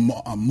ligament,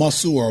 a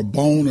muscle or a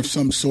bone of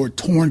some sort,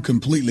 torn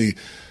completely,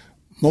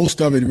 most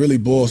of it really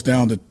boils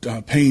down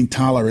to pain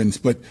tolerance.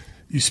 But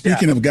you're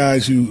speaking of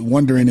guys who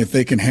wondering if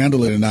they can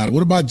handle it or not.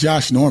 What about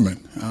Josh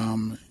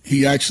Norman?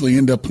 He actually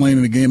ended up playing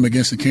in the game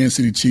against the Kansas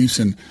City Chiefs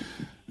and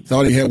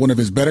thought he had one of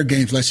his better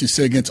games, let's just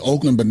say, against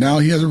Oakland, but now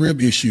he has a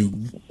rib issue.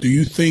 Do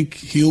you think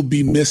he'll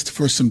be missed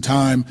for some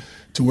time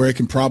to where it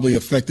can probably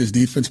affect his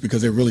defense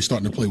because they're really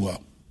starting to play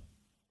well?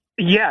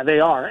 Yeah, they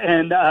are,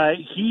 and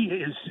he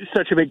is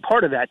such a big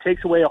part of that.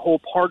 Takes away a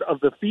whole part of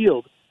the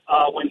field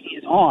when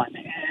he's on,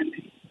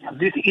 and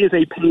this is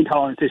a pain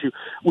tolerance issue.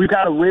 We've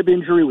got a rib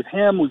injury with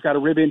him. We've got a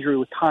rib injury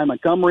with Ty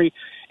Montgomery,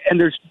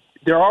 and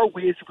there are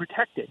ways to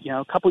protect it.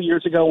 A couple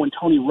years ago when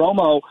Tony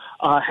Romo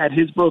had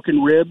his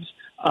broken ribs,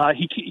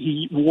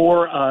 he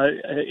wore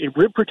a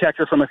rib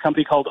protector from a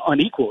company called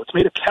Unequal. It's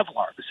made of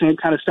Kevlar, the same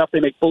kind of stuff they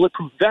make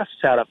bulletproof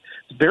vests out of.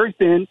 It's very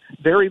thin,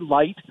 very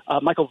light.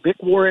 Michael Vick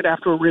wore it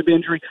after a rib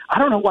injury. I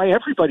don't know why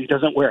everybody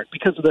doesn't wear it,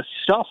 because the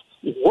stuff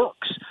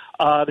works.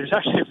 There's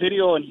actually a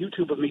video on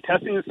YouTube of me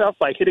testing this stuff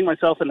by hitting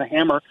myself in the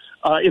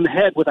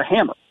head with a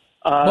hammer.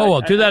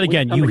 Whoa, do that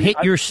again. You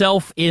hit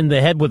yourself in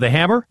the head with a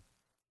hammer?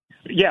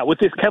 Yeah, with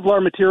this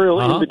Kevlar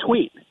material in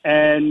between.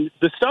 And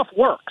the stuff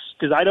works,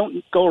 because I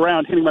don't go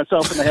around hitting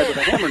myself in the head with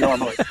a hammer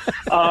normally.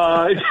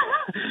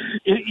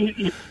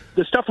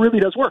 The stuff really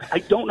does work. I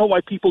don't know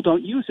why people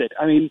don't use it.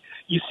 I mean,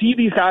 you see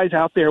these guys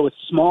out there with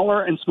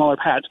smaller and smaller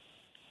pads.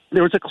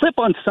 There was a clip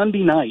on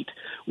Sunday night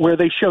where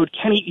they showed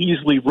Kenny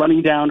Easley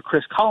running down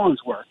Chris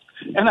Collinsworth.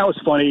 And that was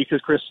funny because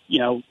Chris,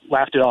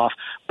 laughed it off.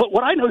 But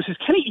what I noticed is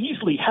Kenny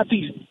Easley had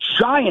these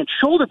giant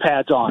shoulder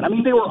pads on. I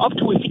mean, they were up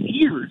to his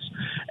ears.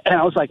 And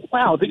I was like,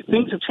 wow,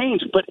 things have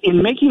changed. But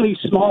in making these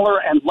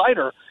smaller and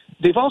lighter,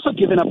 they've also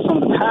given up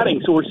some of the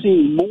padding. So we're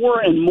seeing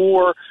more and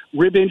more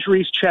rib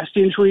injuries, chest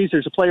injuries.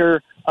 There's a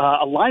player,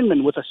 a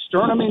lineman with a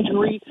sternum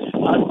injury.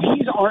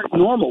 These aren't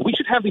normal. We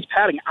should have these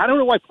padding. I don't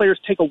know why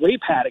players take away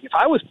padding. If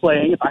I was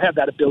playing, if I had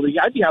that ability,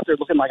 I'd be out there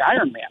looking like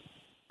Iron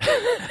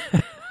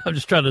Man. I'm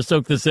just trying to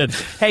soak this in.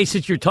 Hey,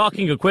 since you're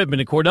talking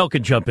equipment, and Cordell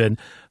can jump in,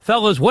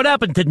 fellas, what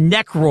happened to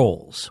neck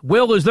rolls?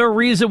 Will, is there a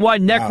reason why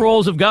neck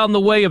rolls have gone the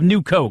way of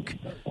New Coke?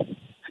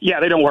 Yeah,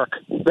 they don't work.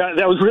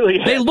 That was really...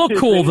 They look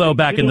cool, though,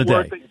 back in the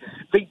day.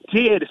 They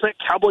did. It's like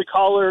cowboy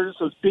collars,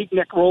 those big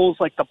neck rolls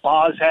like the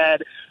Boz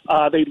had.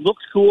 They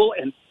looked cool,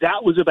 and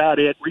that was about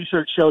it.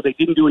 Research showed they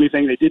didn't do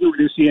anything. They didn't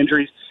reduce the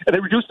injuries, and they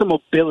reduced the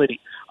mobility.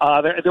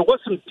 There was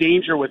some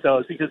danger with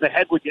those because the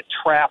head would get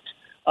trapped.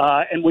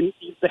 And when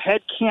the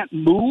head can't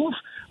move,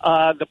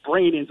 the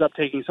brain ends up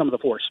taking some of the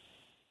force.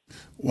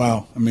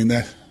 Wow. I mean,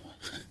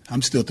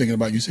 I'm still thinking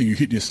about you saying you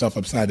hit your stuff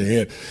upside the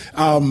head.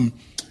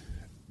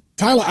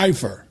 Tyler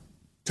Eifert,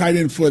 tight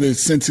end for the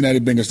Cincinnati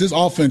Bengals. This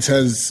offense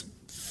has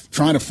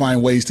trying to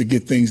find ways to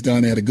get things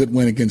done. They had a good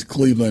win against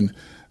Cleveland.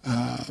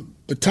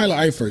 But Tyler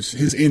Eifert,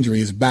 his injury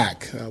is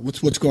back.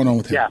 What's going on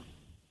with him? Yeah.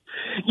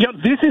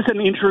 This is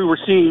an injury we're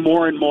seeing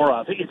more and more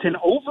of. It's an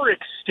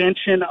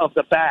overextension of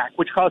the back,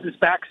 which causes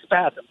back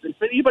spasms.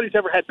 If anybody's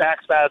ever had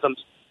back spasms,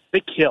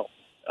 they kill.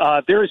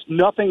 There is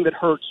nothing that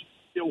hurts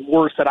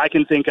worse that I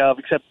can think of,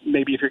 except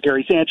maybe if you're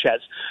Gary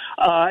Sanchez.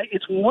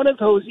 It's one of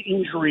those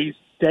injuries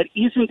that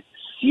isn't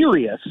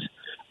serious,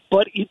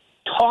 but it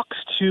talks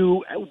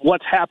to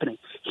what's happening.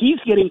 He's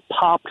getting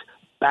popped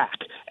back,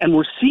 and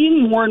we're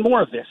seeing more and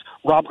more of this.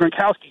 Rob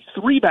Gronkowski,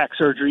 3 back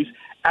surgeries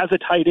as a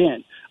tight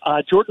end.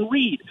 Jordan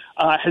Reed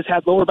has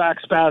had lower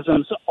back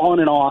spasms on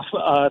and off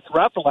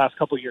throughout the last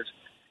couple of years.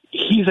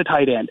 He's a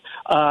tight end.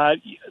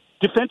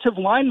 Defensive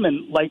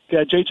linemen like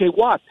J.J.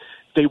 Watt,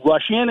 they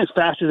rush in as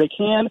fast as they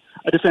can.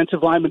 A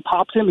defensive lineman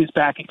pops him, his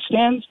back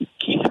extends.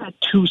 He's had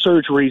 2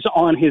 surgeries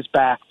on his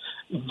back.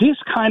 This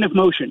kind of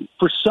motion,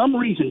 for some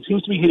reason,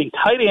 seems to be hitting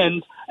tight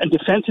ends and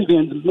defensive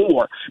ends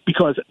more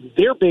because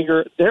they're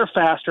bigger, they're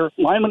faster,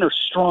 linemen are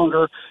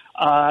stronger.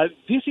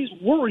 This is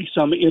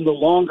worrisome in the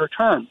longer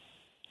term.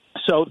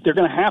 So they're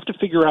going to have to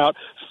figure out,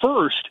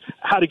 first,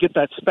 how to get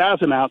that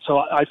spasm out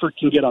so Eifert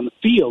can get on the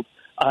field.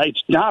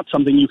 It's not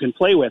something you can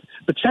play with.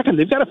 But second,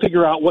 they've got to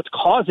figure out what's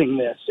causing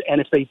this.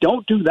 And if they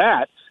don't do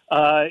that,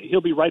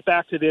 he'll be right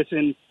back to this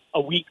in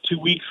a week, 2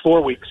 weeks,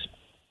 4 weeks.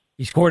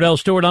 He's Cordell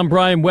Stewart. I'm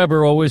Brian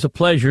Weber. Always a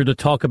pleasure to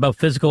talk about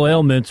physical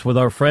ailments with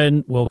our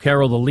friend Will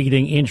Carroll, the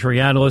leading injury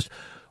analyst.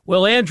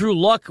 Well, Andrew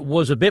Luck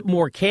was a bit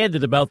more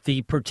candid about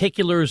the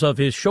particulars of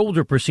his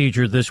shoulder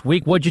procedure this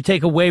week. What'd you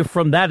take away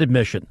from that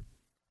admission?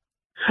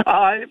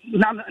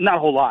 Not a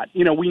whole lot.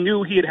 You know, we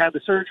knew he had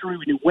the surgery.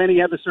 We knew when he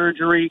had the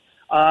surgery.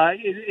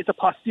 It's a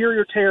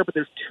posterior tear, but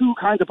there's 2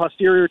 kinds of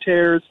posterior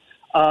tears.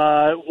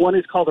 One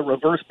is called a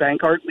reverse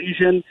Bankart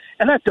lesion,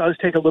 and that does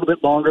take a little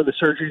bit longer. The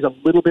surgery is a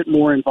little bit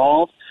more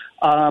involved.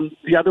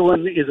 The other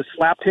one is a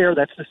slap tear.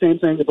 That's the same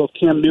thing that both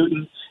Cam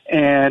Newton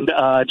and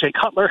Jay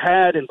Cutler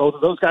had, and both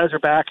of those guys are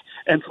back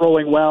and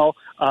throwing well.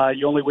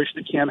 You only wish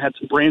that Cam had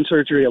some brain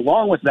surgery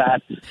along with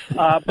that.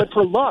 But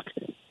for Luck,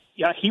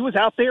 yeah, he was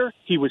out there.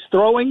 He was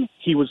throwing.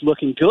 He was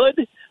looking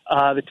good.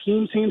 The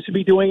team seems to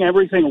be doing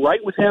everything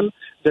right with him.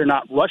 They're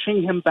not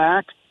rushing him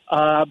back.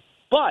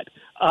 But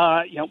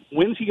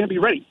when's he going to be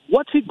ready?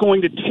 What's it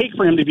going to take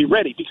for him to be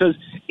ready? Because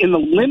in the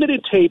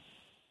limited tape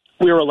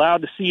we were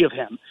allowed to see of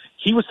him,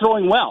 he was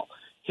throwing well.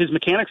 His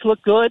mechanics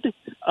looked good. He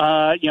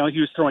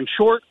was throwing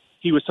short.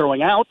 He was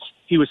throwing out.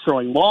 He was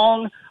throwing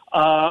long.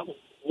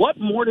 What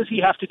more does he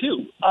have to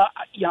do?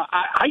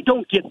 I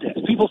don't get this.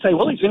 People say,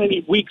 well, he's going to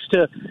need weeks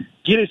to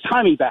get his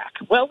timing back.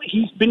 Well,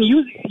 he's been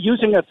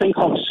using a thing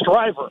called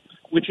Striver,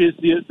 which is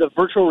the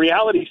virtual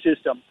reality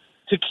system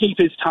to keep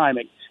his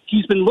timing.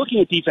 He's been looking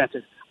at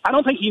defenses. I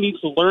don't think he needs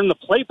to learn the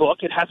playbook.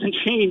 It hasn't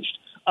changed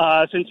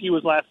since he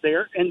was last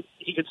there, and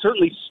he could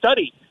certainly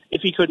study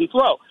if he couldn't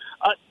throw.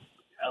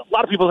 A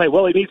lot of people say,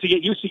 well, he needs to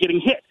get used to getting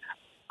hit.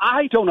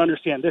 I don't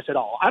understand this at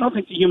all. I don't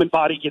think the human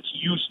body gets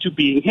used to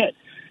being hit.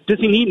 Does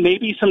he need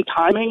maybe some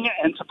timing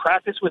and some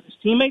practice with his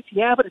teammates?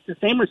 Yeah, but it's the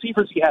same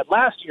receivers he had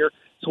last year,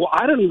 so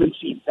I don't even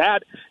see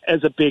that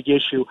as a big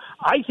issue.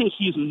 I think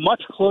he's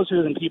much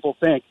closer than people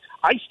think.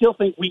 I still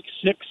think Week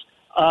 6,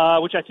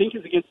 which I think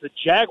is against the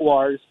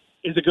Jaguars,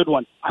 is a good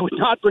one. I would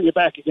not bring it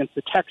back against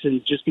the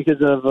Texans just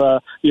because of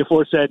the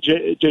aforesaid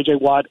J.J.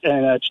 Watt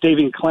and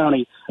Jadeveon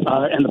Clowney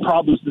and the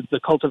problems that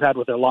the Colts have had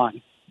with their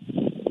line.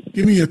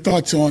 Give me your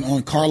thoughts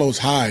on Carlos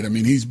Hyde. I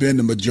mean, he's been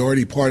the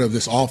majority part of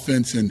this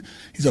offense, and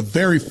he's a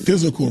very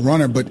physical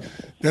runner, but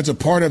that's a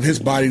part of his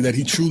body that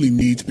he truly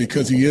needs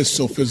because he is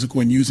so physical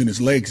and using his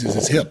legs is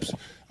his hips.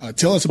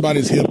 Tell us about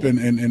his hip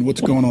and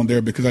what's going on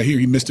there, because I hear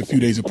he missed a few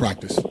days of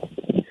practice.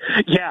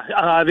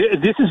 Yeah,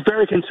 this is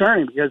very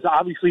concerning because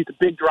obviously it's a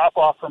big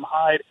drop-off from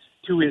Hyde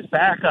to his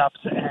backups,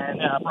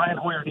 and Brian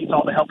Hoyer needs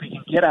all the help he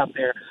can get out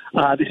there.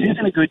 This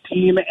isn't a good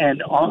team,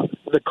 and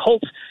the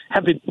Colts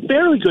have been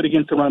fairly good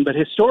against the run, but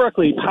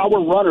historically power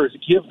runners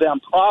give them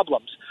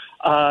problems.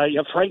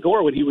 Frank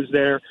Gore, when he was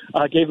there,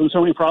 gave them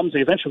so many problems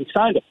they eventually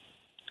signed him.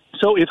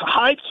 So if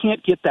Hyde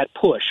can't get that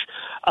push,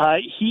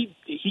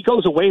 he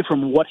goes away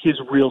from what his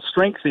real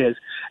strength is.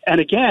 And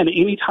again,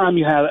 anytime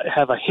you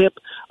have a hip,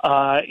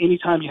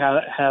 anytime you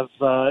have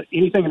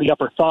anything in the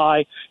upper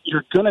thigh,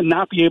 you're going to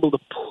not be able to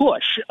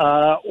push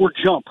or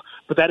jump.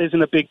 But that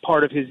isn't a big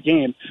part of his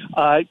game.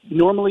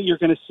 Normally, you're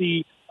going to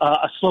see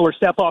a slower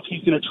step off.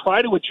 He's going to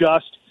try to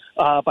adjust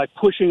by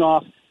pushing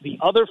off the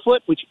other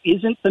foot, which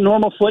isn't the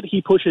normal foot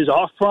he pushes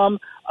off from.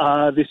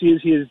 This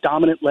is his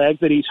dominant leg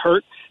that he's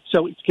hurt.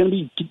 So it's going to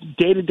be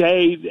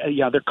day-to-day.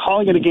 They're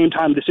calling it a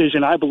game-time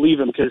decision. I believe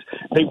him because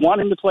they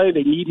want him to play.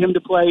 They need him to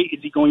play. Is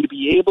he going to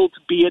be able to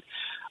be it?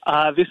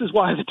 This is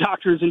why the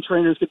doctors and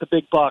trainers get the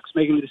big bucks,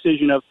 making the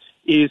decision of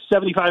is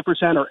 75%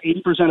 or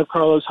 80% of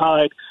Carlos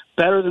Hyde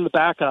better than the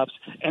backups,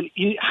 and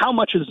how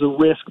much is the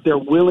risk they're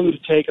willing to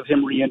take of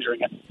him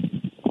re-injuring it?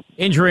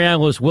 Injury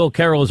analyst Will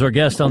Carroll is our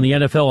guest on the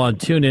NFL on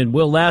TuneIn.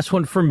 Will, last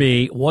one for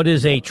me. What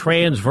is a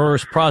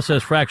transverse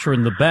process fracture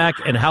in the back,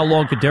 and how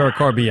long could Derek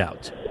Carr be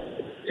out?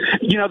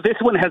 This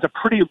one has a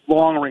pretty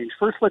long range.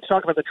 First, let's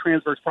talk about the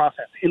transverse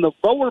process. In the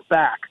lower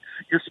back,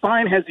 your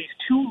spine has these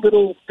two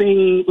little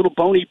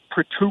bony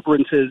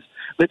protuberances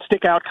that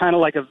stick out kind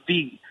of like a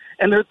V.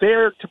 and they're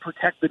there to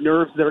protect the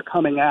nerves that are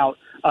coming out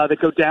that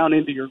go down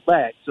into your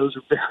legs. Those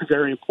are very,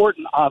 very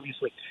important,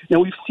 obviously. Now,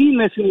 we've seen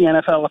this in the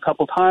NFL a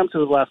couple times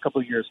over the last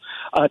couple of years.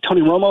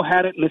 Tony Romo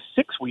had it in the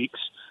 6 weeks.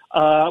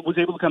 Was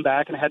able to come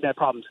back and had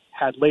problems.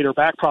 Had later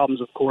back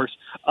problems, of course,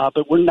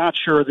 but we're not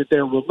sure that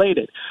they're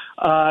related.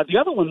 The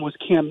other one was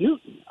Cam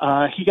Newton.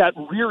 He got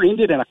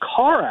rear-ended in a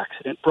car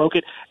accident, broke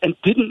it, and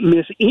didn't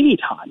miss any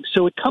time.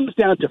 So it comes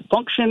down to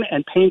function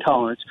and pain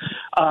tolerance.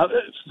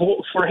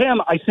 For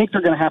him, I think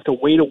they're going to have to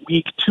wait a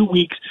week, 2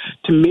 weeks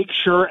to make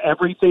sure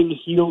everything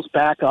heals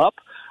back up.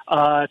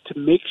 To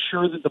make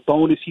sure that the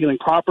bone is healing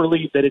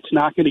properly, that it's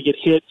not going to get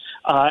hit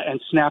and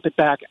snap it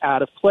back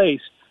out of place.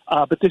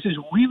 But this is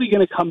really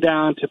going to come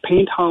down to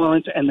pain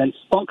tolerance and then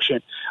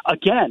function.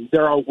 Again,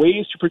 there are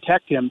ways to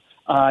protect him.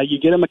 You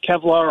get him a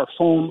Kevlar or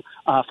foam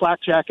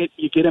flak jacket.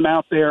 You get him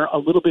out there a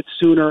little bit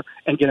sooner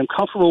and get him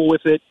comfortable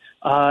with it.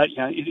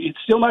 It's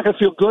still not going to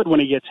feel good when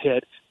he gets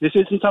hit. This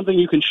isn't something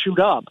you can shoot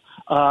up,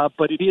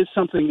 but it is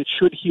something that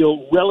should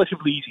heal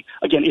relatively easy.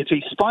 Again, it's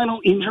a spinal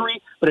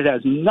injury, but it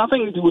has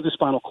nothing to do with the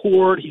spinal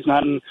cord. He's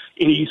not in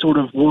any sort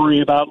of worry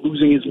about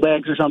losing his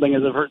legs or something,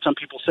 as I've heard some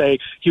people say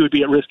he would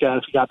be at risk at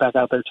if he got back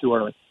out there too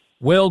early.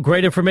 Will,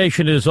 great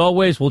information as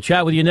always. We'll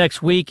chat with you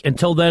next week.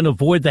 Until then,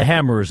 avoid the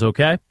hammers,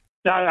 okay?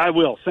 I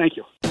will. Thank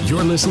you.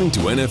 You're listening to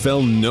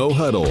NFL No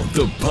Huddle,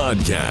 the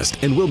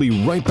podcast, and we'll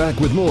be right back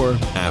with more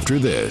after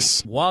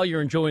this. While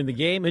you're enjoying the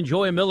game,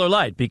 enjoy a Miller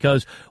Lite,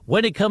 because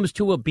when it comes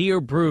to a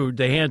beer brewed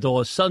to handle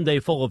a Sunday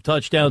full of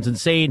touchdowns,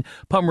 insane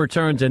punt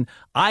returns, and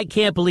I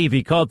can't believe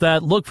he caught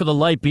that, look for the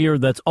light beer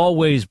that's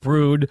always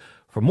brewed.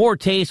 For more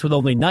taste with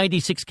only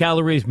 96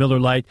 calories, Miller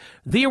Lite,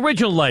 the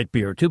original light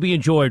beer to be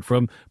enjoyed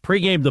from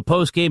pregame to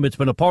postgame. It's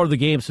been a part of the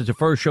game since it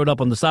first showed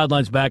up on the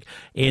sidelines back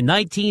in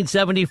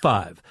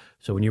 1975.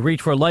 So when you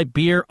reach for a light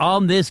beer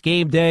on this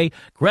game day,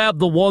 grab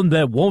the one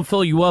that won't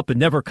fill you up and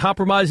never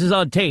compromises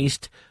on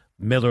taste,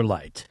 Miller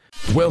Lite.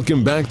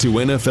 Welcome back to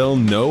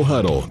NFL No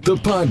Huddle, the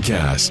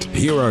podcast.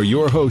 Here are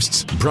your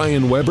hosts,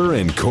 Brian Weber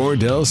and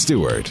Cordell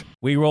Stewart.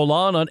 We roll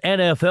on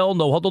NFL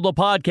No Huddle, the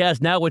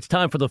podcast. Now it's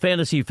time for the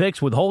Fantasy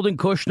Fix with Holden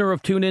Kushner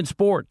of TuneIn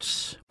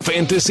Sports.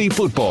 Fantasy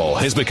football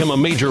has become a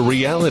major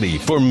reality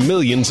for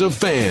millions of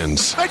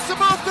fans. Makes a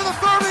move to the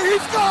 30.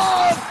 He's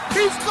gone.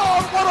 He's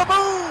gone. What a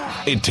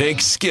move. It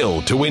takes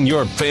skill to win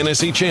your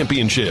fantasy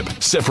championship,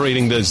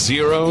 separating the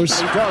zeros.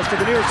 He goes to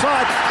the near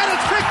side, and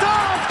it's picked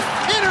off.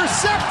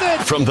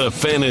 Intercepted. From the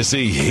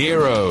fantasy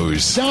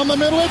heroes. Down the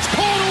middle, it's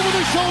caught over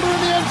the shoulder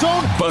in the end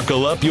zone.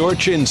 Buckle up your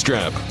chin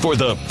strap for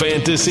the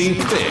Fantasy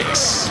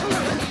Fix.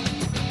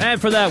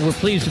 And for that, we're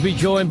pleased to be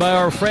joined by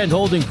our friend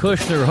Holden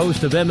Kushner,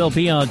 host of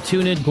MLB on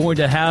TuneIn. Going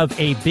to have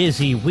a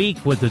busy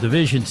week with the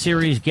division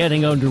series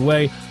getting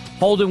underway.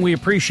 Holden, we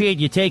appreciate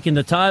you taking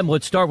the time.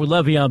 Let's start with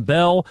Le'Veon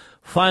Bell.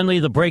 Finally,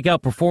 the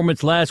breakout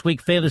performance last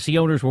week fantasy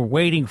owners were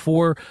waiting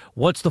for.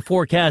 What's the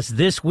forecast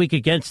this week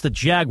against the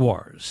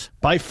Jaguars?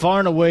 By far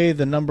and away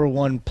the number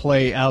one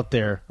play out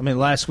there. I mean,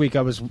 last week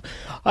this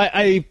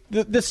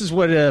is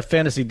what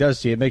fantasy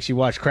does to you. It makes you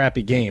watch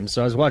crappy games.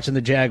 So I was watching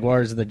the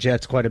Jaguars and the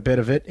Jets quite a bit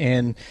of it,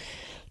 and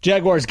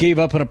Jaguars gave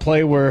up on a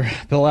play where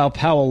Bilal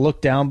Powell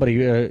looked down, but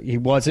he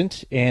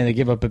wasn't, and they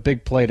gave up a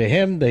big play to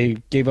him. They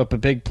gave up a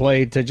big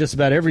play to just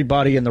about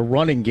everybody in the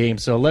running game.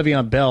 So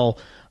Le'Veon Bell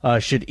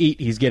should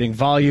eat. He's getting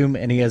volume,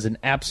 and he has an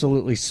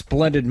absolutely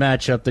splendid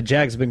matchup. The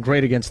Jags have been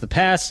great against the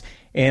pass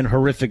and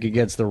horrific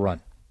against the run.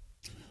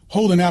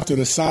 Holding after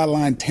the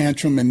sideline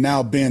tantrum and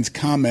now Ben's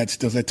comments,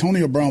 does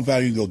Antonio Brown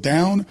value go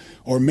down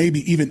or maybe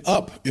even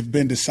up if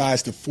Ben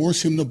decides to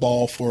force him the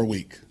ball for a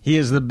week? He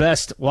is the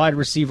best wide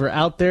receiver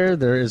out there.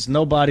 There is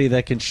nobody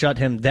that can shut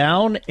him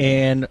down.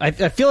 And I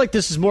feel like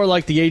this is more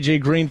like the A.J.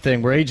 Green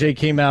thing where A.J.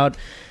 came out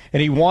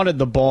and he wanted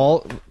the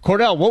ball.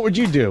 Cordell, what would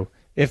you do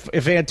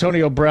if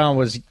Antonio Brown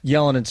was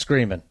yelling and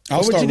screaming?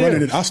 I'll start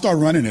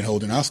running it,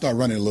 Holden. I'll start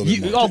running it a little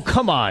bit more. Oh,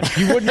 come on.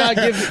 You would not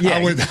give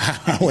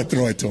I would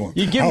throw it to him.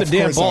 You give him the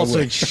damn ball so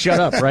he'd shut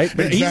up, right?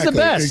 But exactly, he's the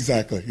best.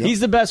 Exactly. Yep. He's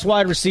the best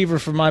wide receiver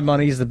for my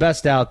money. He's the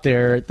best out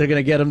there. They're going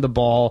to get him the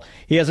ball.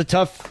 He has a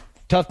tough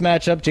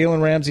matchup.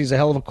 Jalen Ramsey's a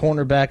hell of a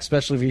cornerback,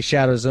 especially if he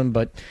shadows him,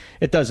 but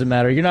it doesn't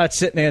matter. You're not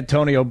sitting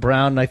Antonio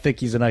Brown, and I think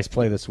he's a nice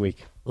play this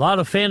week. A lot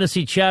of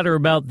fantasy chatter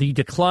about the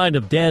decline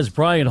of Dez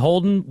Bryant.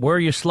 Holden, where are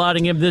you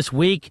slotting him this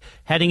week,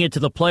 heading into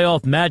the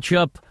playoff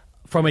matchup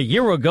from a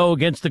year ago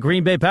against the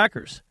Green Bay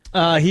Packers?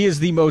 He is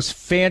the most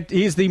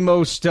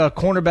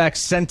cornerback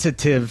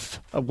sensitive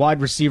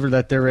wide receiver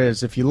that there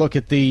is. If you look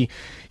at the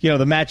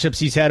matchups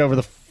he's had over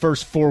the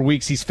first 4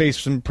 weeks, he's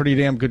faced some pretty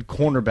damn good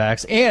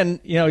cornerbacks. And,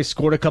 he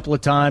scored a couple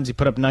of times. He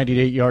put up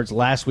 98 yards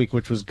last week,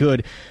 which was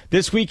good.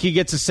 This week he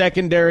gets a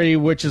secondary,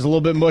 which is a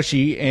little bit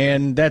mushy,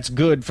 and that's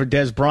good for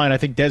Dez Bryant. I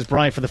think Dez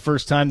Bryant, for the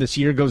first time this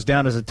year, goes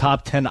down as a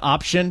top 10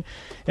 option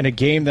in a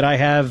game that I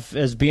have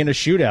as being a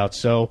shootout.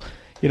 So,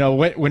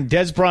 when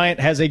Dez Bryant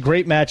has a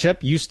great matchup,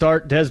 you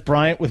start Dez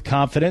Bryant with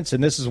confidence,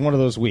 and this is one of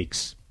those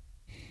weeks.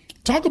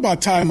 Talk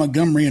about Ty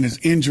Montgomery and his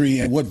injury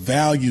and what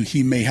value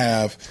he may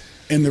have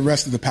in the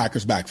rest of the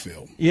Packers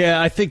backfield.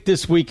 Yeah, I think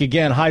this week,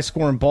 again,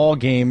 high-scoring ball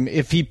game.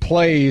 If he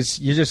plays,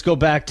 you just go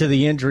back to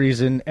the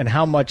injuries and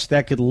how much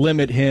that could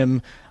limit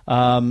him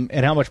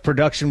and how much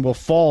production will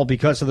fall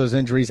because of those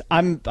injuries.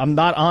 I'm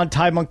not on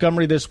Ty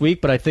Montgomery this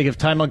week, but I think if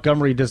Ty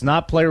Montgomery does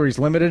not play or he's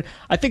limited,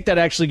 I think that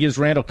actually gives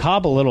Randall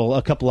Cobb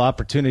a couple of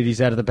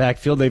opportunities out of the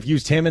backfield. They've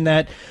used him in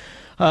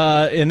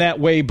that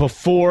way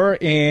before,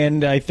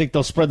 and I think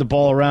they'll spread the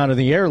ball around in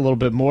the air a little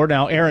bit more.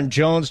 Now, Aaron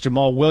Jones,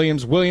 Jamal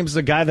Williams. Williams,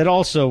 the guy that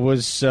also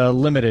was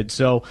limited,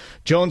 so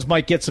Jones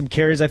might get some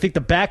carries. I think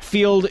the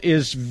backfield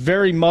is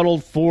very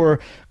muddled for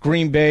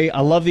Green Bay.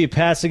 I love the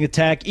passing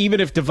attack, even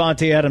if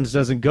Devontae Adams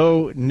doesn't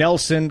go.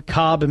 Nelson,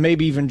 Cobb, and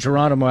maybe even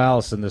Geronimo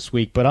Allison this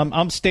week, but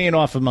I'm staying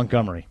off of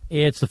Montgomery.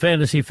 It's the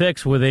Fantasy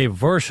Fix with a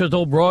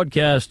versatile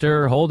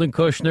broadcaster, Holden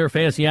Kushner,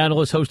 fantasy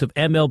analyst, host of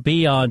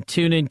MLB on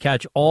TuneIn.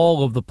 Catch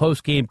all of the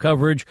post-game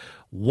coverage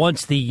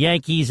once the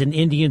Yankees and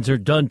Indians are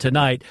done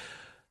tonight.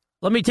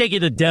 Let me take you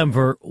to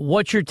Denver.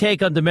 What's your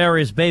take on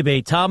Demaryius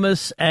Bebe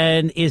Thomas,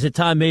 and is it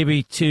time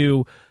maybe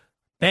to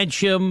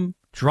bench him,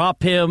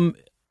 drop him?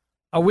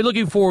 Are we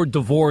looking for a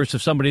divorce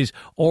if somebody's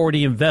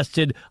already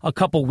invested a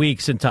couple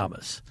weeks in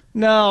Thomas?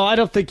 No, I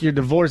don't think you're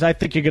divorced. I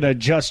think you're going to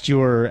adjust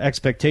your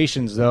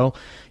expectations, though.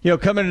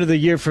 Coming into the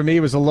year for me, he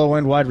was a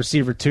low-end wide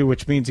receiver, too,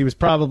 which means he was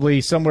probably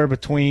somewhere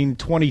between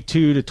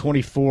 22 to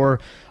 24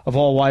 of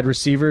all wide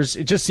receivers.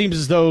 It just seems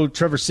as though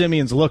Trevor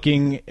Siemian's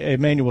looking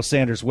Emmanuel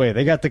Sanders' way.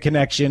 They got the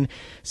connection.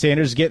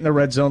 Sanders getting the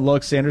red zone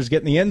looks. Sanders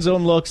getting the end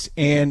zone looks,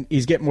 and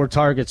he's getting more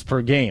targets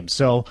per game.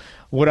 So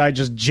would I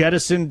just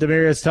jettison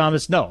Demaryius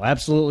Thomas? No,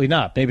 absolutely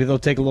not. Maybe they'll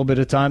take a little bit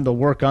of time to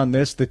work on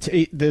this.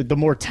 The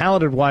more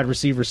talented wide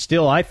receiver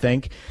still, I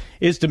think,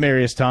 is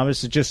Demaryius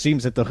Thomas. It just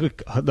seems that the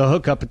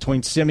hookup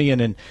between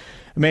Siemian and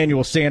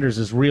Emmanuel Sanders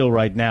is real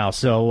right now.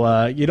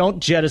 So you don't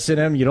jettison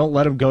him. You don't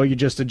let him go. You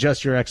just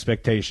adjust your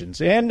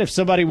expectations. And if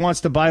somebody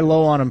wants to buy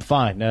low on him,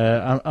 fine.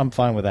 I'm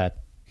fine with that.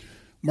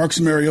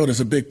 Marcus Mariota is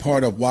a big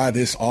part of why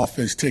this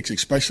offense ticks,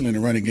 especially in the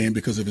running game,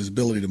 because of his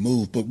ability to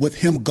move. But with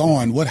him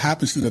gone, what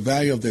happens to the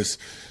value of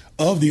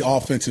the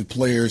offensive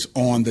players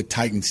on the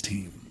Titans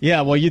team?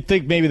 Yeah, well, you'd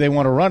think maybe they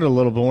want to run it a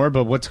little more,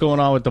 but what's going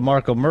on with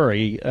DeMarco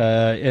Murray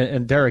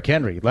and Derrick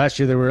Henry? Last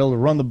year they were able to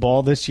run the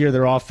ball. This year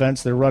their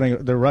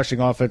rushing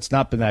offense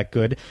not been that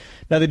good.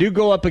 Now they do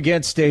go up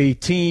against a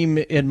team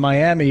in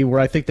Miami where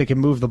I think they can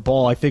move the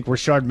ball. I think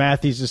Rashard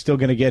Matthews is still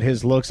going to get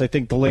his looks. I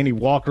think Delaney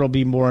Walker will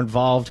be more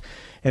involved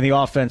in the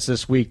offense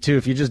this week, too.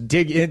 If you just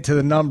dig into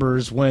the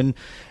numbers, when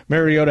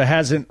Mariota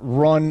hasn't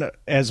run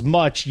as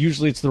much,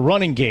 usually it's the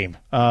running game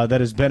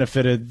that has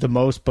benefited the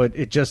most, but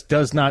it just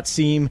does not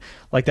seem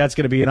like that's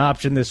going to be an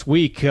option this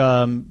week.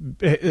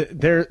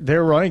 Their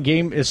running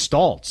game is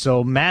stalled.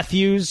 So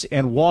Matthews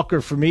and Walker,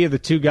 for me, are the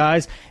two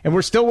guys, and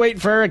we're still waiting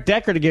for Eric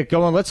Decker to get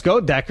going. Let's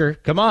go, Decker.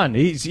 Come on.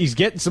 He's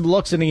getting some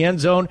looks in the end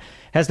zone.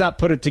 Has not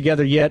put it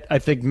together yet. I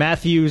think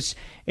Matthews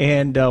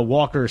and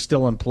Walker are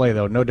still in play,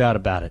 though, no doubt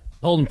about it.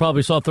 Holden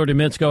probably saw 30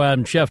 minutes ago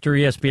Adam Schefter,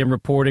 ESPN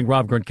reporting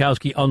Rob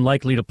Gronkowski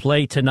unlikely to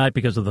play tonight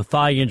because of the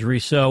thigh injury.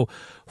 So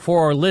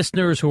for our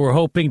listeners who are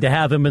hoping to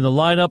have him in the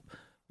lineup,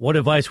 what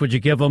advice would you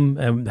give them,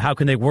 and how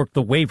can they work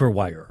the waiver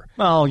wire?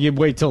 Well, you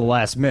wait till the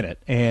last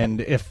minute,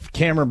 and if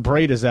Cameron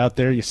Brate is out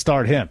there, you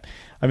start him.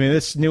 I mean,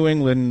 this New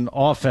England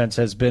offense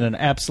has been an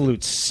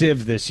absolute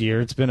sieve this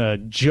year. It's been a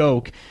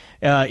joke.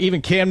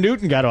 Even Cam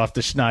Newton got off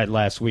the schneid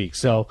last week.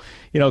 So,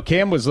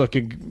 Cam was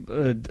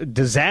looking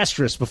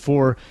disastrous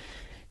before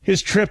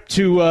his trip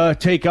to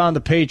take on the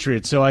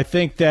Patriots. So I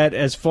think that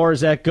as far as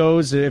that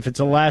goes, if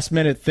it's a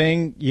last-minute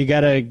thing, you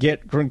got to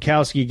get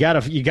Gronkowski.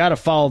 You got to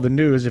follow the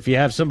news. If you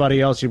have somebody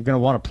else, you're going to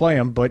want to play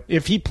him. But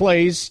if he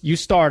plays, you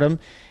start him.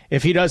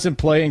 If he doesn't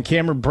play and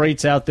Cameron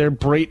Brate's out there,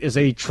 Brate is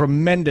a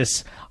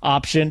tremendous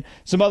option.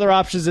 Some other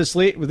options this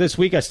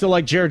week, I still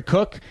like Jared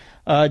Cook.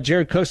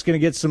 Jared Cook's going to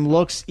get some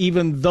looks,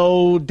 even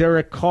though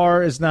Derek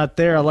Carr is not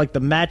there. I like the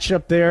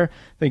matchup there.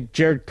 I think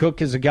Jared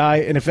Cook is a guy.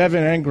 And if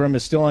Evan Engram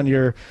is still on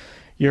your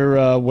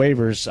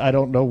waivers, I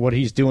don't know what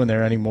he's doing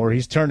there anymore.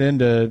 He's turned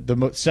into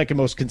the second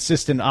most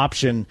consistent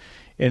option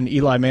in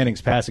Eli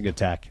Manning's passing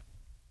attack.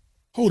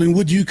 Holden,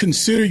 would you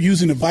consider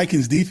using the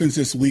Vikings defense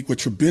this week with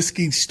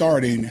Trubisky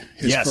starting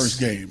his first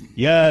game?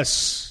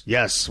 Yes,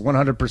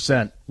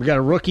 100%. We got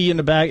a rookie in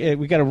the back.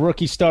 We got a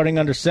rookie starting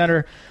under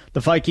center. The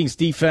Vikings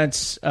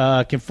defense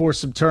can force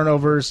some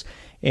turnovers,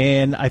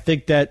 and I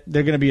think that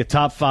they're going to be a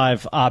top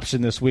 5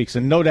 option this week. So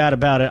no doubt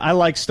about it. I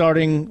like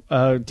starting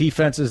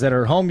defenses that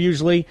are home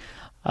usually.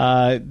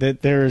 That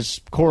there's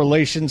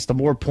correlations to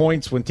more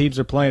points when teams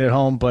are playing at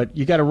home, but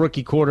you got a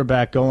rookie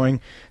quarterback going,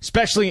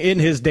 especially in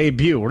his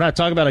debut. We're not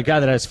talking about a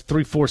guy that has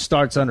 3-4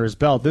 starts under his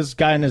belt. This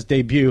guy in his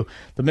debut,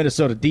 the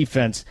Minnesota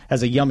defense,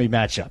 has a yummy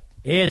matchup.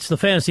 It's the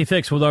Fantasy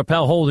Fix with our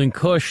pal Holden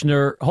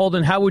Kushner.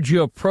 Holden, how would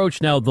you approach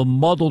now the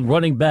muddled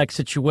running back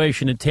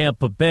situation in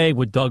Tampa Bay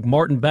with Doug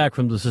Martin back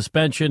from the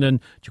suspension and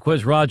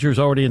Jacquizz Rodgers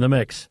already in the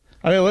mix?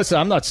 I mean, listen,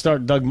 I'm not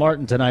starting Doug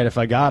Martin tonight if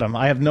I got him.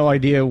 I have no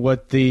idea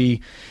what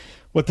the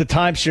what the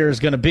timeshare is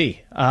going to be.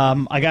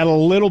 I got a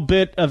little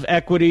bit of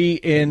equity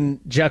in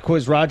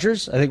Jacquizz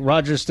Rodgers. I think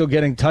Rodgers is still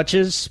getting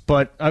touches,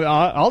 but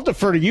I'll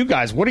defer to you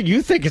guys. What do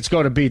you think it's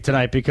going to be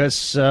tonight?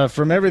 Because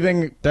from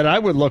everything that I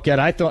would look at,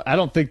 I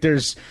don't think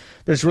there's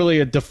really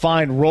a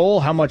defined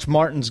role, how much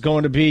Martin's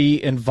going to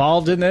be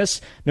involved in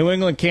this. New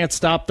England can't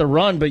stop the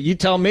run, but you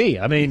tell me.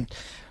 I mean,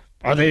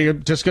 are they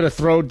just going to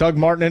throw Doug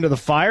Martin into the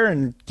fire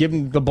and give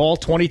him the ball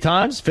 20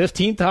 times,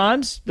 15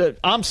 times?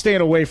 I'm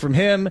staying away from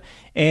him.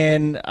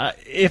 And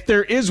if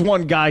there is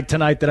one guy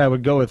tonight that I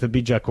would go with, it'd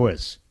be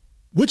Jacquizz.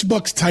 Which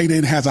Bucs tight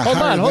end has a higher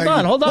value? Hold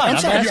on. Well, I'm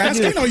sorry, you're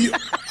asking?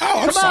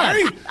 I'm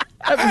sorry.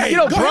 Hey,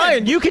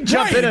 Brian, you can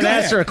jump in and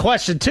answer a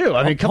question, too.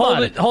 I mean, come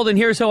on. Hold on.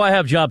 Here's how I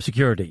have job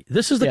security.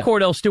 This is the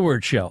Cordell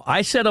Stewart Show.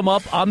 I set him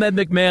up. I'm Ed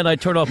McMahon. I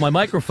turned off my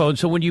microphone.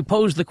 So when you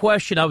posed the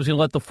question, I was going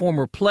to let the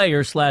former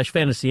player /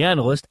 fantasy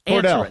analyst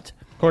answer it.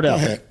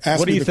 Cordell,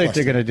 what do you think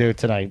they're going to do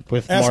tonight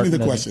with Martin? Ask me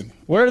the question.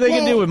 What are they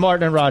going to do with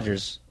Martin and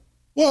Rodgers?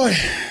 Well,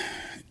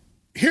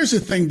 here's the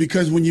thing,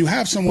 because when you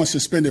have someone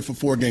suspended for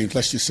 4 games,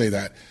 let's just say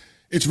that,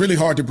 it's really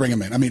hard to bring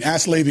him in. I mean,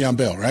 ask Le'Veon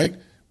Bell, right?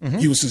 Mm-hmm.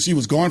 He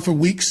was gone for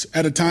weeks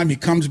at a time. He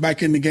comes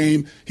back in the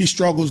game. He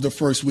struggles the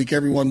first week.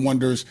 Everyone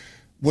wonders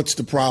what's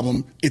the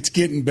problem. It's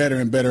getting better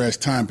and better as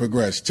time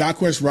progressed.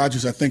 Jacquizz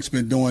Rodgers, I think, has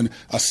been doing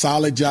a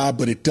solid job,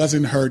 but it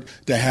doesn't hurt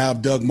to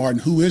have Doug Martin,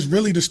 who is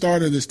really the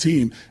starter of this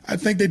team. I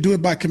think they do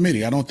it by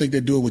committee. I don't think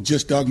they do it with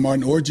just Doug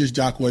Martin or just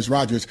Jacquizz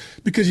Rodgers,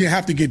 because you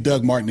have to get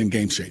Doug Martin in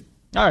game shape.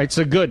 All right,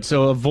 so good.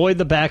 So avoid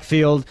the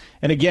backfield.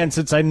 And again,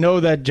 since I know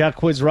that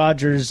Jacquizz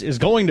Rodgers is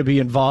going to be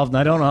involved, and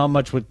I don't know how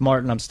much with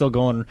Martin, I'm still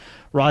going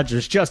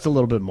Rodgers just a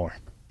little bit more.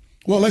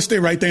 Well, let's stay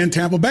right there in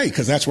Tampa Bay,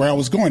 because that's where I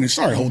was going. And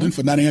sorry, Holden,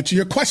 for not answering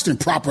your question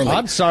properly.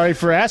 I'm sorry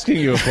for asking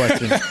you a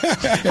question.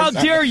 How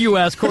dare you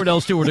ask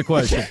Cordell Stewart a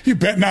question? You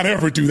bet not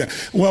ever do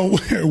that. Well,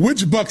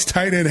 which Bucs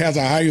tight end has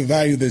a higher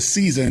value this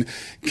season,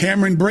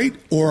 Cameron Brate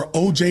or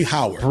O.J.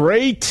 Howard?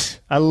 Brate.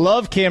 I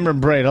love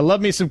Cameron Brate. I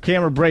love me some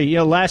Cameron Brate. You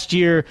know, last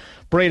year,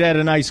 Brate had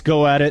a nice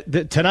go at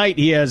it. Tonight,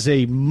 he has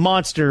a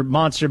monster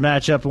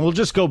matchup. And we'll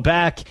just go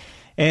back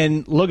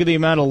and look at the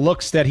amount of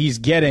looks that he's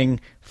getting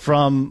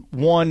from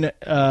one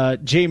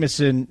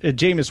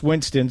Jameis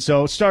Winston.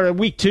 So started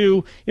week 2.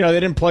 You know, they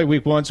didn't play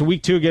week 1. So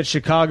week 2 against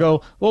Chicago,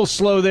 a little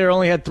slow there.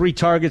 Only had 3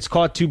 targets,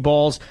 caught 2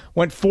 balls.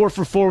 Went 4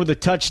 for 4 with a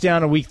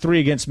touchdown in week 3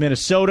 against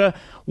Minnesota.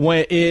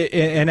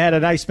 And had a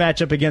nice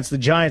matchup against the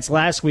Giants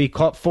last week.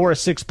 Caught 4 of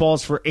 6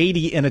 balls for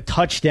 80 and a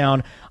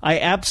touchdown. I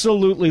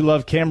absolutely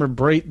love Cameron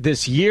Brate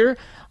this year.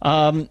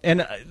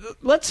 And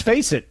let's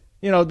face it,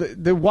 you know,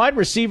 the wide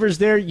receivers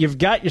there, you've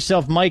got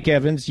yourself Mike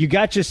Evans. You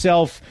got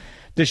yourself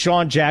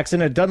Deshaun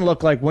Jackson. It doesn't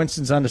look like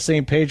Winston's on the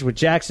same page with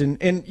Jackson.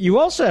 And you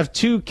also have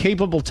 2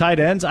 capable tight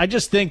ends. I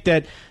just think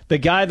that the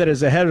guy that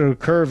is ahead of the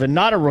curve and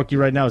not a rookie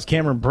right now is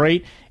Cameron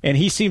Brate, and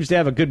he seems to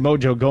have a good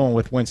mojo going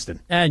with Winston.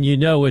 And you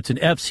know it's an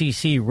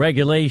FCC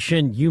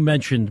regulation. You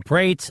mentioned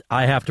Brate.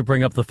 I have to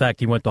bring up the fact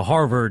he went to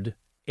Harvard.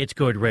 It's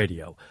good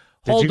radio.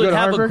 Holden,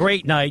 have a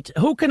great night.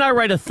 Who can I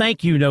write a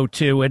thank you note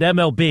to at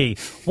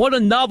MLB? What a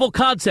novel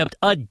concept.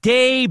 A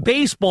day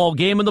baseball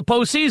game in the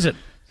postseason.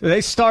 So they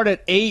start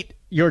at 8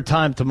 your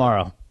time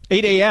tomorrow.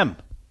 8 a.m.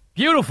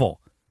 Beautiful.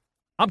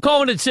 I'm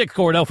calling it 6,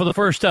 Cordell, for the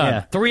first time.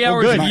 Yeah. 3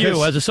 hours of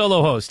you as a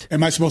solo host.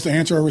 Am I supposed to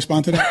answer or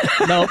respond to that?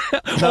 No.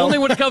 Only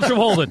when it comes from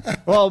Holden.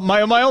 Well,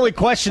 my only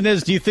question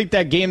is, do you think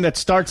that game that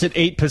starts at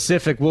 8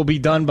 Pacific will be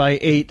done by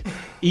 8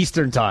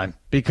 Eastern time?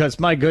 Because,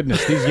 my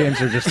goodness, these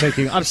games are just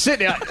taking... I'm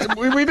sitting...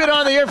 We've been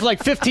on the air for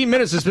like 15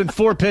 minutes. It's been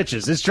 4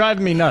 pitches. It's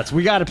driving me nuts.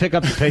 We got to pick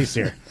up the pace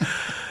here.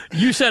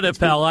 You said it,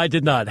 pal. I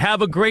did not.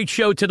 Have a great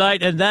show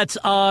tonight, and that's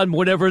on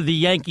whenever the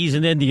Yankees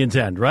and Indians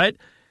end, right?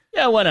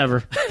 Yeah,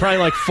 whatever. Probably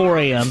like 4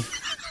 a.m.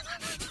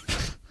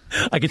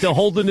 I can tell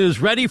Holden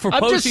is ready for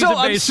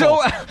postseason baseball.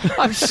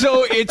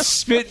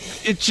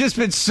 It's just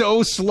been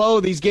so slow.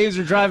 These games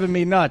are driving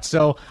me nuts.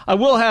 So I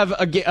will have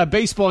a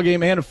baseball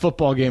game and a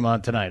football game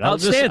on tonight. I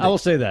will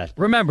say that.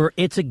 Remember,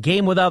 it's a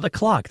game without a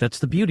clock. That's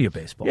the beauty of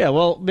baseball. Yeah,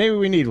 well, maybe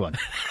we need one.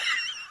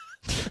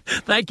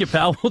 Thank you,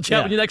 pal. We'll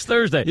chat with you next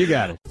Thursday. You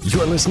got it.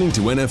 You're listening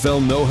to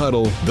NFL No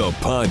Huddle, the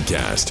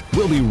podcast.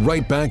 We'll be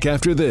right back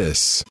after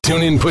this.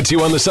 TuneIn puts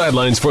you on the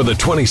sidelines for the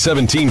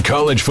 2017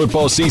 college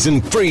football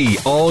season free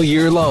all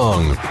year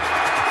long.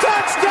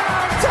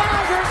 Touchdown,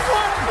 Tigers!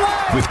 One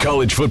play! With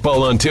college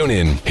football on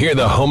TuneIn, hear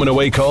the home and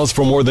away calls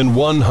for more than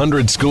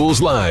 100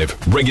 schools live,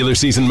 regular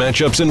season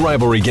matchups and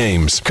rivalry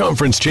games,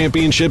 conference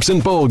championships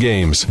and bowl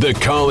games, the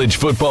college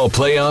football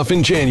playoff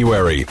in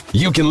January.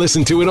 You can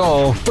listen to it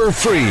all for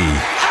free.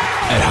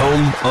 At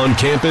home, on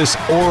campus,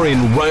 or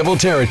in rival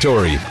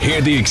territory, hear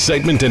the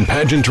excitement and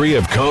pageantry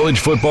of college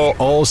football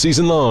all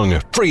season long,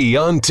 free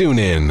on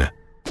TuneIn.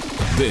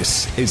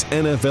 This is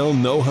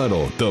NFL No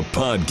Huddle, the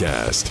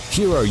podcast.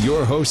 Here are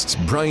your hosts,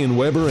 Brian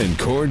Weber and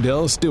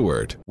Cordell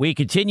Stewart. We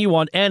continue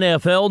on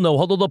NFL No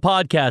Huddle, the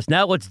podcast.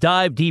 Now let's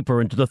dive deeper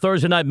into the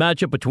Thursday night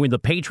matchup between the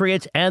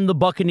Patriots and the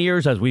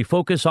Buccaneers as we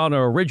focus on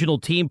our original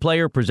team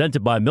player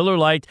presented by Miller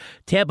Lite,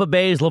 Tampa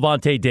Bay's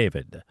Levante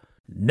David.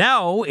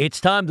 Now it's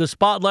time to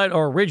spotlight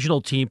our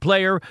original team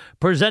player,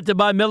 presented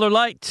by Miller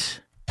Lite.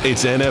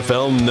 It's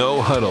NFL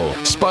No Huddle,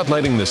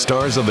 spotlighting the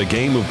stars of the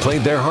game who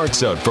played their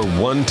hearts out for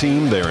one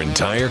team their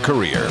entire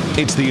career.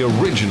 It's the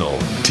original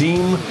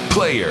team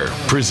player,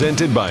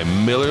 presented by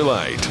Miller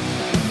Lite.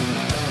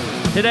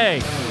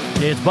 Today,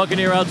 it's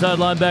Buccaneer outside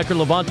linebacker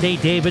Levante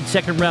David,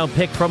 second-round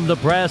pick from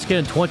Nebraska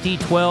in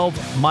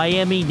 2012,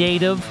 Miami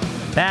native,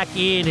 back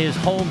in his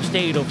home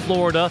state of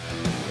Florida.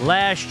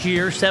 Last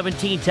year,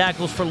 17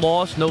 tackles for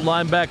loss, no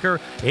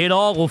linebacker in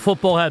all of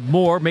football had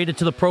more. Made it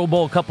to the Pro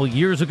Bowl a couple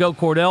years ago,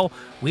 Cordell.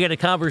 We had a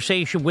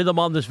conversation with him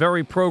on this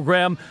very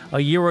program a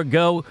year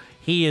ago.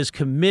 He is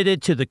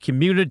committed to the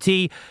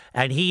community,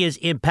 and he is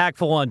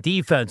impactful on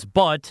defense.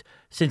 But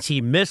since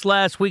he missed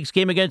last week's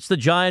game against the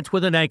Giants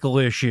with an ankle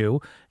issue,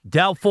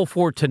 doubtful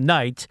for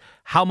tonight,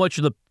 how much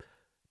of the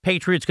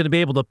Patriots going to be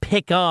able to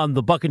pick on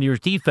the Buccaneers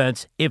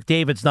defense if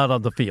David's not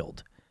on the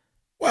field?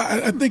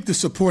 Well, I think the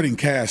supporting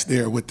cast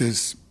there with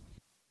this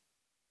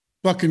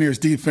Buccaneers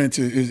defense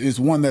is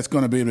one that's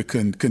going to be able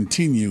to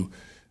continue.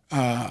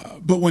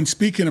 But when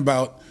speaking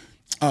about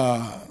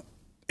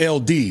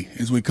LD,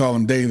 as we call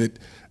him, David,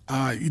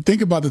 you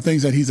think about the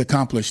things that he's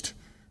accomplished.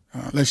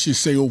 Let's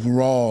just say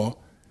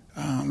overall,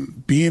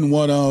 being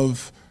one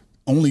of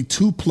only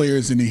 2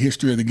 players in the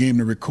history of the game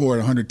to record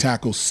 100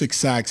 tackles, 6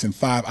 sacks, and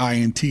 5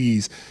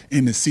 INTs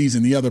in the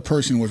season. The other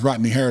person was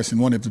Rodney Harrison,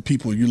 one of the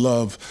people you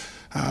love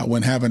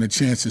when having a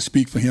chance to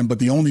speak for him, but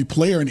the only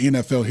player in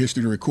NFL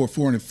history to record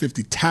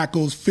 450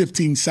 tackles,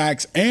 15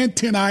 sacks, and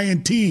 10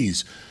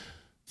 INTs.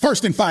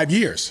 First in 5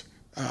 years,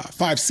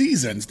 5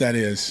 seasons, that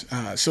is.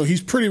 So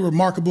he's pretty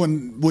remarkable,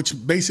 and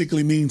which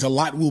basically means a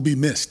lot will be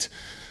missed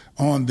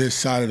on this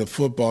side of the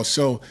football.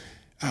 So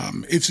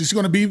it's just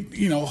going to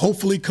be,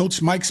 hopefully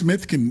Coach Mike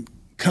Smith can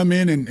come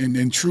in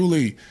and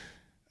truly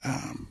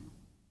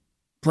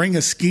bring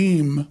a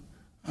scheme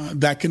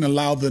that can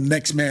allow the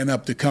next man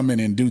up to come in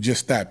and do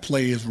just that,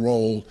 play his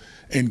role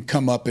and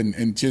come up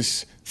and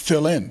just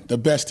fill in the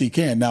best he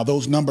can. Now,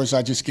 those numbers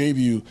I just gave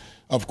you,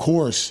 of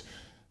course,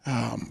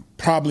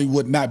 probably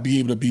would not be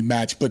able to be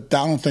matched, but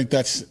I don't think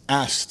that's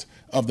asked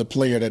of the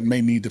player that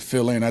may need to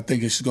fill in. I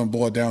think it's just going to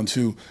boil down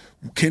to,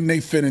 can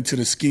they fit into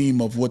the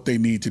scheme of what they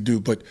need to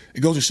do? But it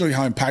goes to show you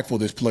how impactful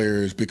this player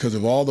is because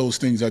of all those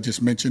things I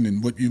just mentioned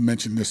and what you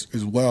mentioned this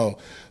as well,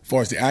 as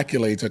far as the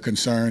accolades are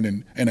concerned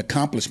and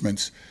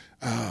accomplishments.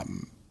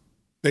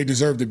 They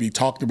deserve to be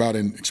talked about,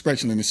 and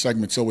especially in this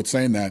segment. So with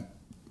saying that,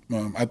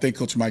 I think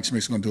Coach Mike Smith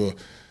is going to do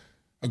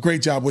a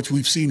great job, which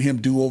we've seen him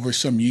do over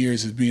some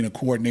years as being a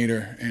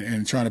coordinator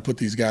and trying to put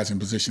these guys in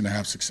position to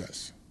have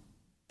success.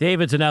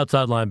 David's an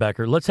outside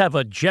linebacker. Let's have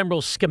a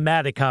general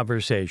schematic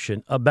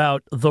conversation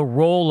about the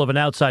role of an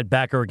outside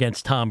backer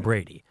against Tom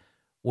Brady.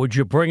 Would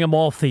you bring him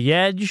off the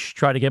edge,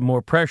 try to get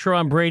more pressure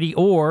on Brady,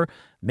 or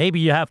maybe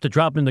you have to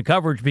drop him into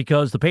coverage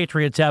because the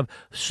Patriots have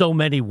so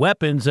many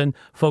weapons and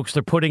folks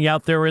they're putting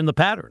out there in the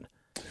pattern?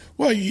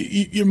 Well,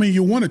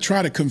 you want to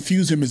try to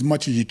confuse him as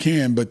much as you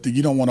can, but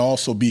you don't want to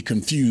also be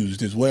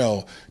confused as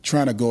well,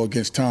 trying to go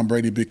against Tom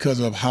Brady because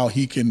of how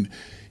he can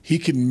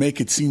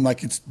make it seem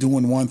like it's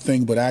doing one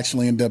thing but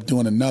actually end up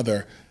doing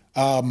another.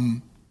 I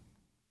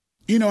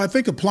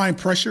think applying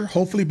pressure,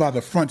 hopefully by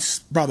the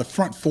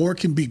front four,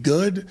 can be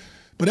good.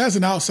 But as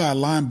an outside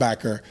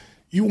linebacker,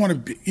 you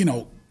want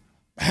to,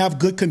 have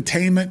good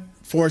containment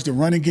as far as the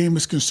running game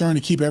is concerned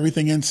to keep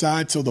everything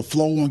inside so the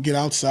flow won't get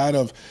outside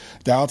of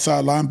the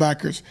outside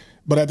linebackers.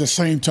 But at the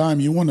same time,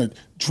 you want to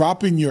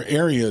drop in your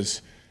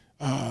areas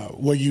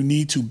where you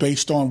need to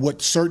based on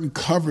what certain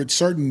coverage,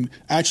 certain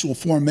actual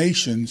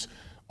formations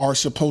are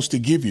supposed to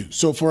give you.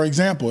 So, for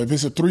example, if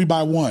it's a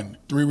 3-by-1,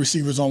 3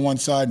 receivers on one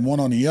side and 1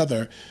 on the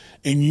other,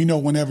 and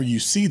whenever you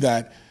see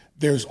that,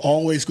 there's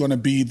always going to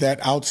be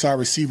that outside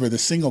receiver, the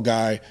single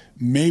guy,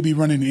 maybe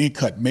running an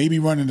in-cut, maybe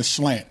running a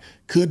slant,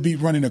 could be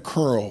running a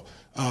curl,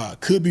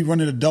 could be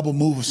running a double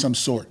move of some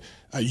sort.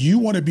 You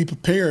want to be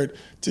prepared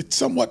to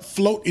somewhat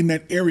float in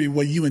that area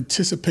where you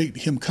anticipate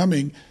him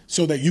coming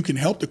so that you can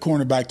help the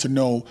cornerback to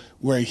know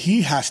where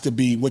he has to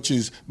be, which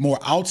is more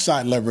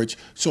outside leverage,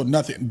 so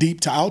nothing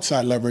deep to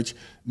outside leverage,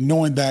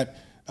 knowing that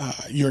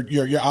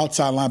your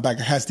outside linebacker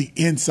has the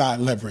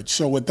inside leverage.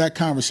 So with that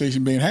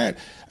conversation being had,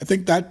 I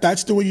think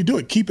that's the way you do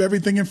it. Keep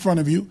everything in front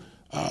of you.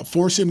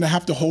 Force him to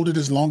have to hold it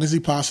as long as he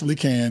possibly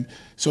can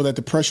so that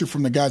the pressure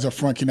from the guys up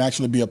front can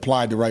actually be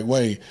applied the right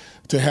way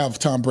to have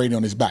Tom Brady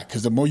on his back.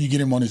 Because the more you get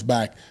him on his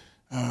back,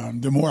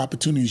 the more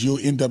opportunities you'll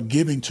end up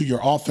giving to your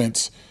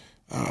offense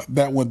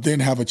that would then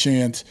have a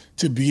chance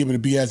to be able to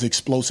be as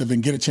explosive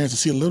and get a chance to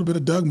see a little bit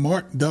of Doug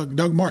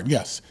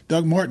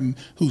Martin,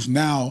 who's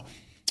now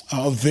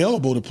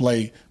available to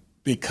play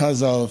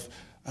because of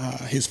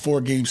his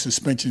 4-game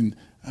suspension,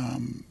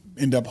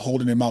 end up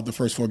holding him out the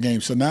first 4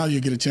 games. So now you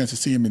get a chance to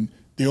see him, and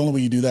the only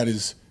way you do that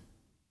is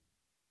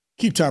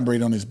keep Tom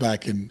Brady on his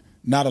back and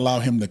not allow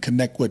him to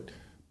connect with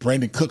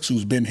Brandon Cooks,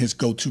 who's been his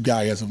go-to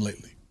guy as of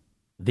lately.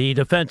 The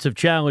defensive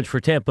challenge for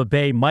Tampa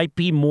Bay might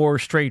be more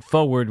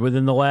straightforward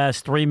within the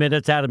last 3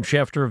 minutes. Adam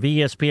Schefter of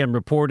ESPN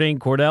reporting.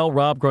 Cordell,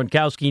 Rob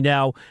Gronkowski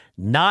now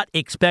not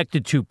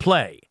expected to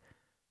play.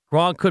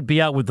 Gronk could be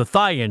out with the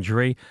thigh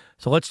injury.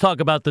 So let's talk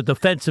about the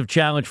defensive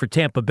challenge for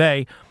Tampa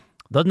Bay.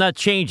 Doesn't that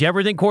change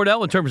everything,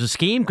 Cordell, in terms of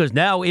scheme? Because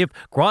now if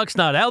Gronk's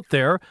not out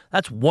there,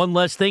 that's one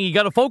less thing you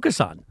got to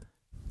focus on.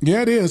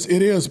 Yeah, it is.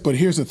 It is. But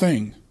here's the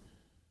thing.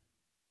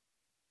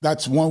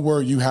 That's one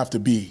word you have to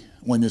be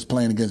when it's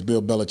playing against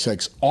Bill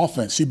Belichick's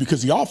offense. See,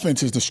 because the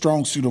offense is the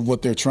strong suit of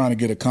what they're trying to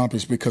get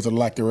accomplished because of the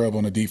lack thereof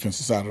on the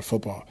defensive side of the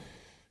football.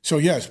 So,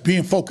 yes,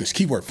 being focused,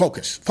 keyword,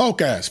 focus.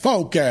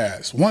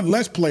 Focus. One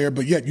less player,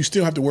 but yet you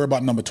still have to worry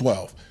about number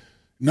 12.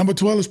 Number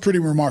 12 is pretty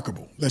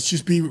remarkable. Let's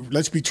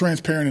be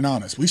transparent and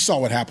honest. We saw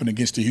what happened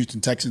against the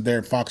Houston Texans there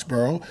in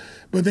Foxborough,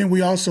 but then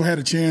we also had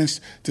a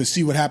chance to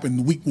see what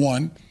happened week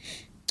 1.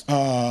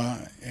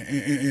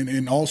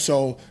 And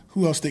also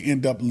who else they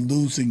end up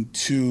losing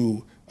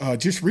to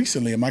just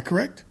recently. Am I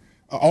correct?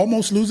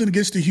 Almost losing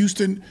against the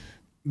Houston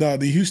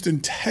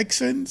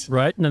Texans.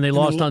 Right, and then they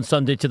lost on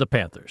Sunday to the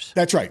Panthers.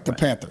 That's right, the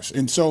Panthers.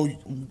 And so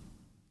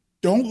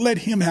don't let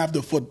him have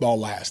the football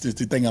last is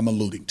the thing I'm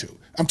alluding to.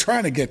 I'm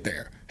trying to get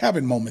there,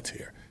 having moments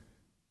here.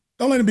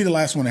 Don't let him be the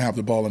last one to have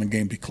the ball in a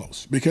game be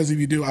close. Because if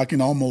you do, I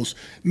can almost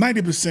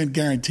 90%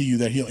 guarantee you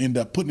that he'll end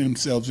up putting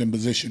himself in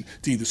position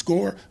to either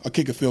score or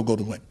kick a field goal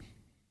to win.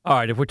 All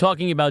right, if we're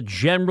talking about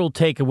general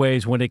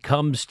takeaways when it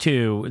comes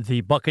to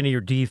the Buccaneer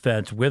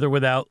defense, with or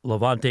without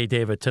Lavonte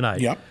David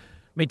tonight, yep.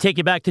 Let me take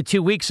you back to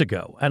 2 weeks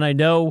ago. And I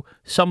know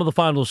some of the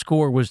final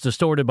score was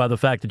distorted by the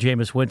fact that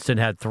Jameis Winston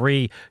had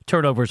 3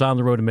 turnovers on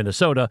the road in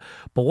Minnesota.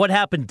 But what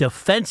happened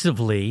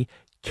defensively,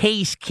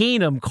 Case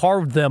Keenum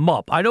carved them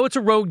up. I know it's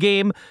a road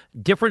game,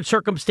 different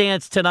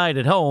circumstance tonight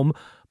at home.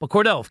 But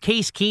Cordell, if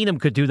Case Keenum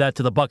could do that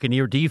to the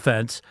Buccaneer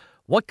defense,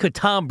 what could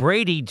Tom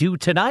Brady do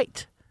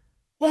tonight?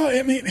 Well,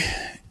 I mean,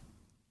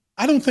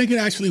 I don't think it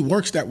actually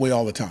works that way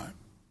all the time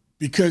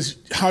because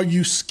how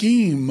you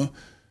scheme,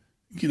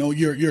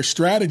 your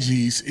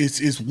strategies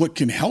is what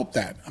can help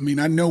that. I mean,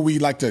 I know we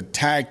like to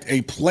tag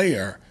a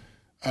player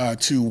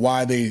to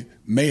why they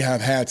may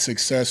have had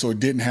success or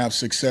didn't have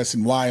success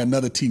and why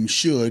another team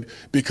should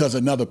because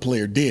another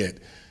player did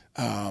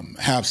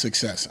have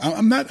success.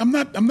 I'm not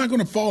going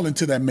to fall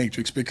into that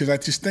matrix because I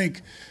just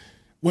think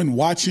when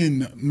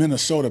watching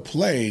Minnesota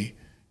play,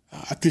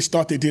 I just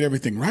thought they did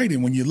everything right.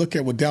 And when you look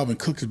at what Dalvin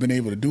Cook has been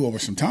able to do over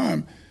some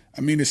time,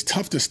 I mean, it's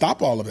tough to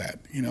stop all of that.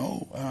 You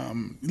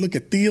look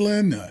at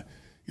Thielen,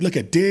 you look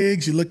at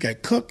Diggs, you look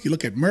at Cook, you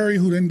look at Murray,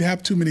 who didn't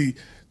have too many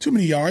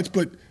yards,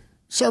 but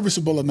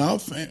serviceable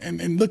enough.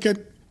 And look at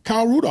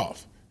Kyle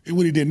Rudolph and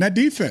what he did in that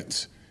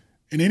defense.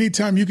 And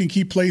anytime you can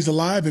keep plays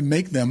alive and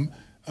make them,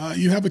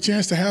 you have a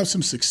chance to have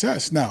some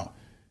success. Now,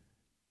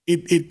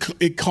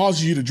 it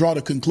causes you to draw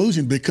the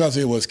conclusion because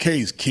it was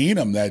Case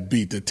Keenum that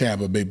beat the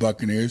Tampa Bay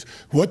Buccaneers.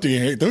 What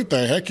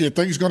the heck you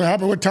think is going to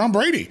happen with Tom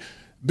Brady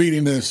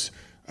beating this,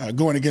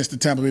 going against the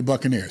Tampa Bay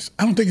Buccaneers?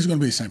 I don't think it's going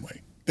to be the same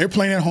way. They're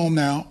playing at home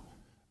now.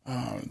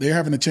 They're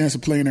having a chance to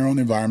play in their own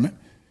environment.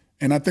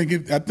 And I think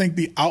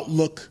the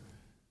outlook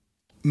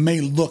may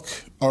look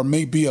or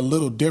may be a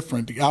little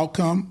different. The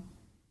outcome,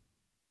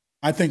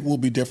 I think, will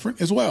be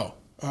different as well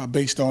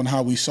based on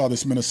how we saw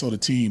this Minnesota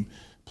team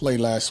play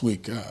last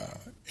week.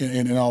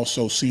 And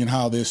also seeing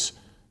how this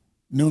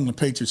New England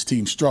Patriots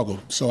team struggled.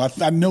 So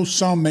I know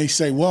some may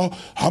say, well,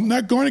 I'm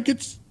not going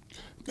against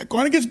Bill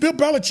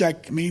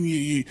Belichick. I mean,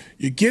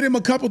 you get him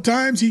a couple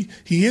times, he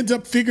ends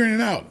up figuring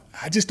it out.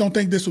 I just don't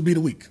think this will be the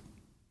week.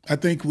 I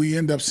think we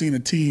end up seeing a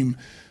team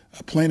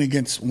playing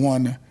against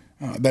one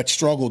that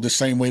struggled the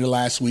same way the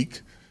last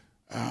week.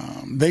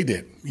 They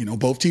did.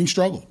 Both teams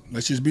struggled.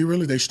 Let's just be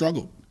real, they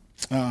struggled.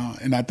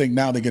 And I think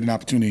now they get an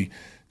opportunity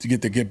to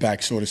get their get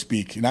back, so to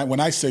speak. And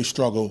when I say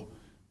struggle,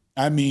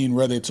 I mean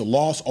whether it's a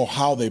loss or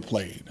how they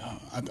played.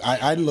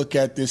 I look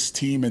at this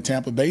team in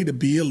Tampa Bay to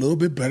be a little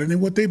bit better than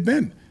what they've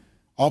been,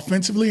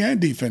 offensively and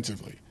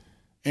defensively.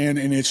 And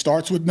it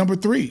starts with number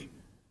 3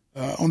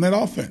 on that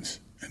offense,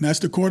 and that's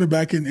the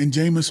quarterback in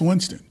Jameis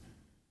Winston.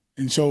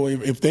 And so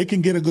if they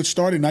can get a good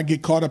start and not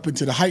get caught up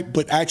into the hype,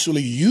 but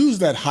actually use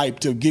that hype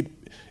to get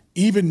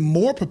even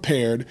more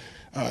prepared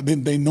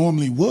than they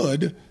normally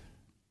would,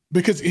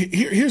 because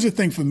here's the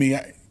thing for me,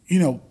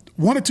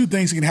 one or two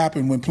things can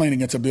happen when playing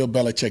against a Bill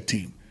Belichick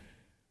team.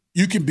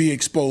 You can be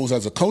exposed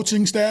as a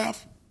coaching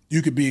staff.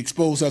 You could be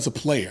exposed as a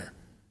player.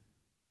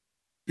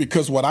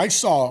 Because what I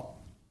saw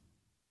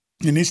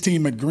in this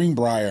team at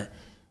Greenbrier,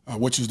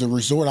 which is the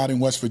resort out in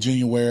West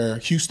Virginia where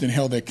Houston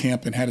held their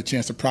camp and had a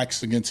chance to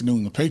practice against the New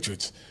England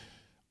Patriots,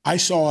 I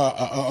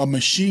saw a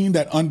machine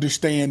that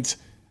understands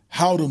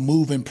how to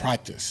move in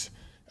practice.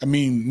 I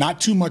mean, not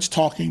too much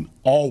talking,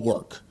 all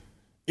work.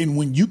 And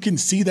when you can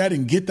see that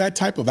and get that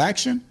type of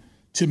action,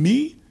 to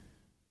me,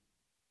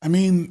 I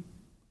mean,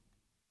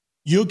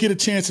 you'll get a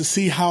chance to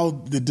see how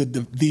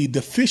the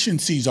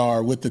deficiencies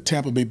are with the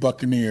Tampa Bay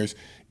Buccaneers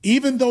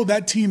even though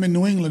that team in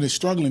New England is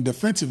struggling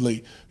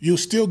defensively, you'll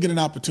still get an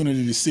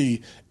opportunity to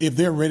see if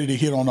they're ready to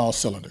hit on all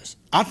cylinders.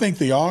 I think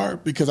they are,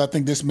 because I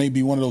think this may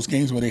be one of those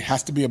games where it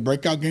has to be a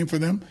breakout game for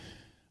them.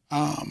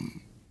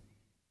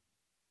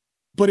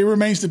 But it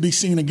remains to be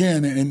seen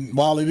again. And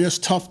while it is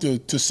tough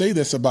to say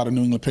this about a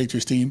New England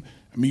Patriots team,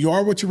 I mean, you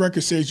are what your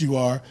record says you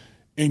are,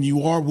 and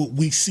you are what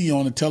we see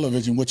on the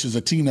television, which is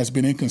a team that's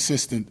been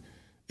inconsistent,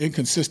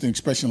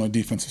 especially on the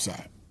defensive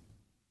side.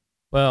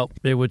 Well,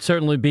 it would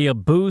certainly be a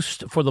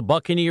boost for the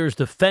Buccaneers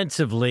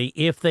defensively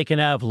if they can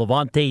have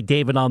Lavonte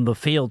David on the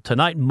field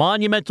tonight.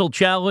 Monumental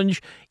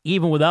challenge,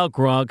 even without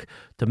Gronk,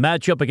 to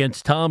match up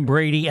against Tom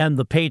Brady and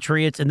the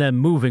Patriots, and then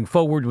moving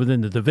forward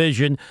within the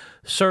division.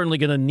 Certainly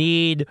going to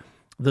need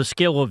the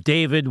skill of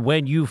David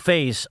when you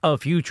face a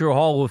future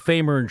Hall of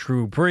Famer in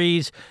Drew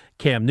Brees,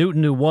 Cam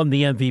Newton, who won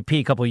the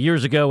MVP a couple of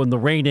years ago, and the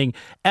reigning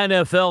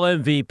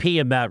NFL MVP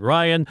in Matt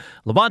Ryan.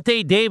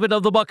 Lavonte David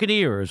of the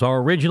Buccaneers,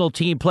 our original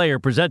team player,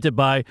 presented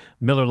by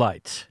Miller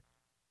Lite.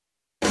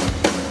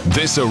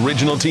 This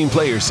original team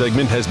player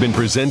segment has been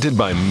presented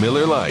by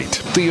Miller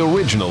Lite, the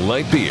original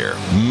light beer.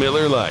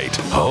 Miller Lite,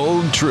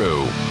 hold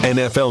true.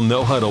 NFL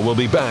No Huddle will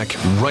be back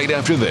right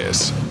after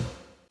this.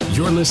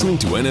 You're listening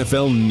to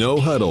NFL No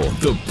Huddle,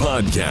 the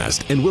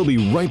podcast, and we'll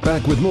be right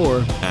back with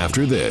more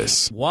after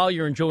this. While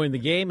you're enjoying the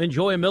game,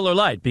 enjoy a Miller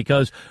Lite,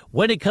 because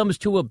when it comes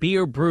to a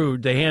beer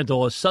brewed to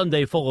handle a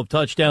Sunday full of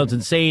touchdowns,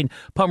 insane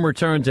punt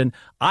returns, and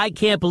I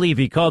can't believe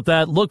he caught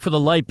that, look for the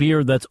light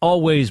beer that's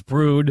always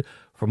brewed.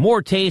 For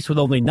more taste with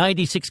only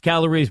 96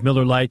 calories,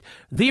 Miller Lite,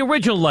 the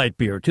original light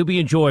beer to be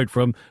enjoyed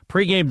from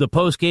pregame to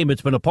postgame.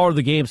 It's been a part of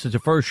the game since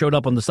it first showed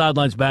up on the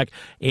sidelines back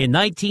in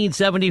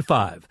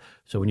 1975.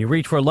 So when you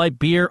reach for a light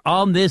beer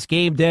on this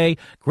game day,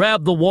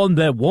 grab the one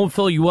that won't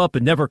fill you up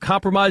and never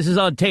compromises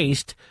on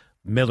taste,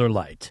 Miller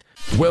Lite.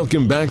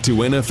 Welcome back to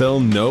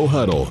NFL No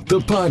Huddle, the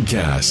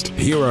podcast.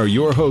 Here are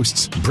your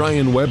hosts,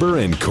 Brian Weber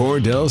and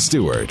Cordell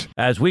Stewart.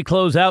 As we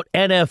close out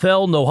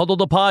NFL No Huddle,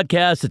 the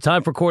podcast, it's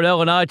time for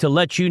Cordell and I to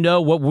let you know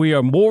what we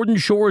are more than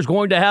sure is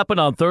going to happen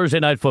on Thursday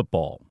Night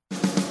Football.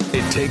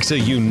 It takes a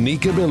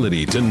unique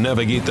ability to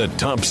navigate the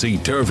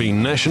topsy-turvy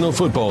National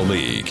Football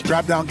League.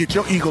 Drop down, get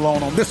your eagle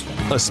on this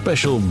one. A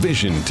special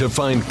vision to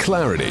find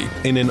clarity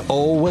in an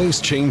always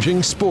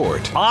changing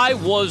sport. I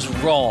was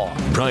wrong.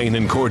 Brian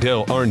and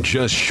Cordell aren't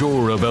just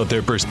sure about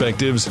their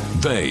perspectives.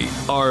 They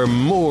are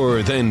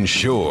more than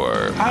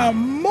sure.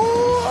 I'm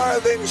more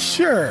than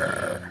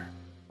sure.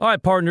 All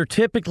right, partner,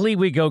 typically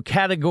we go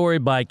category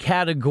by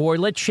category.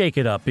 Let's shake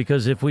it up,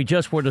 because if we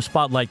just were to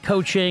spotlight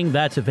coaching,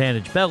 that's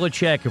advantage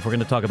Belichick. If we're going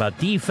to talk about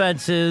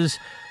defenses,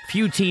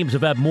 few teams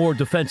have had more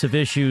defensive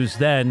issues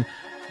than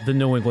the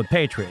New England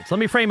Patriots. Let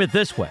me frame it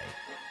this way.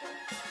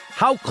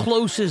 How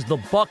close is the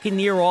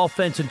Buccaneer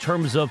offense in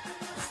terms of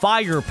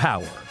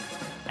firepower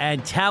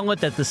and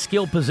talent at the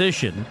skill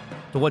position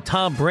to what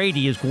Tom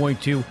Brady is going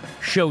to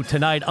show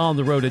tonight on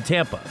the road in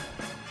Tampa?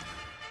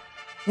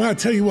 Well, I'll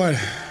tell you what.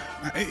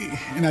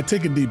 And I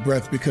take a deep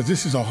breath, because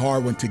this is a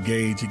hard one to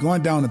gauge. You're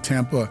going down to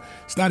Tampa.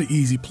 It's not an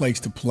easy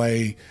place to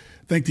play.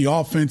 I think the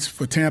offense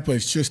for Tampa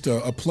is just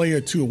a play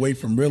or two away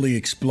from really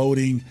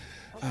exploding.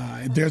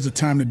 If there's a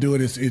time to do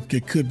it,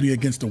 it could be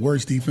against the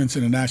worst defense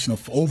in the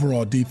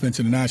overall defense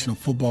in the National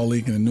Football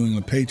League and the New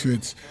England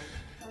Patriots.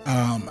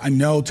 I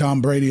know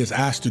Tom Brady is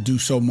asked to do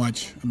so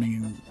much. I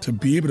mean, to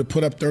be able to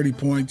put up 30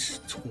 points,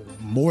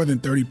 more than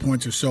 30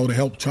 points or so to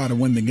help try to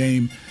win the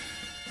game,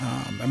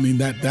 I mean,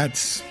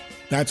 that's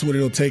what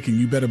it'll take, and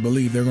you better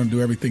believe they're going to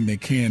do everything they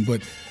can.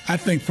 But I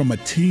think from a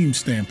team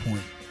standpoint,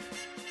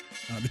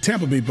 the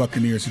Tampa Bay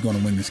Buccaneers are going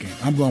to win this game.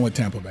 I'm going with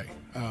Tampa Bay.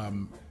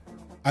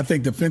 I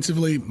think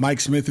defensively, Mike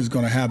Smith is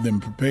going to have them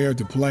prepared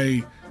to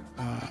play.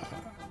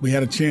 We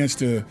had a chance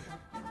to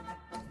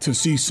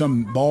see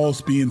some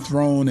balls being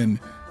thrown and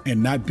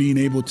not being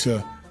able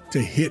to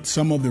hit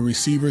some of the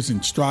receivers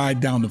and stride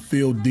down the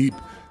field deep,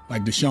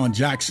 like Deshaun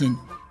Jackson,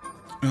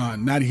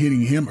 not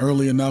hitting him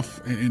early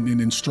enough and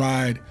in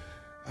stride.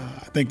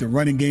 I think the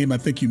running game, I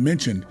think you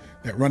mentioned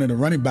that the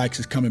running backs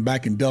is coming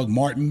back, and Doug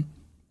Martin.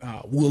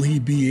 Will he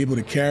be able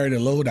to carry the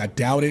load? I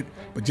doubt it.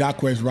 But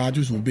Jacquizz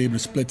Rodgers will be able to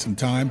split some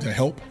time to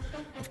help.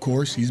 Of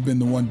course, he's been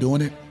the one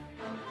doing it.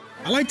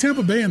 I like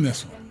Tampa Bay in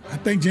this one. I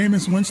think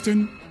Jameis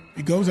Winston,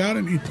 he goes out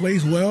and he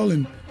plays well,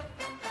 and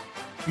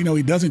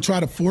he doesn't try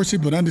to force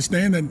it, but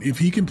understand that if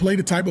he can play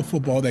the type of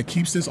football that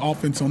keeps this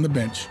offense on the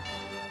bench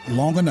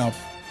long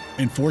enough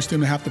and force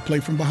them to have to play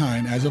from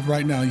behind. As of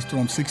right now, he's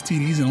thrown 6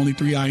 TDs and only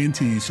 3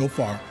 INTs so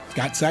far.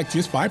 Got sacked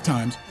just 5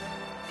 times.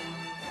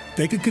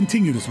 They could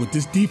continue this with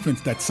this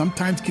defense that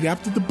sometimes get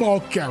after the ball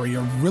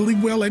carrier really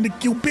well, and the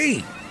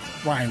QB,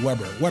 Brian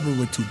Weber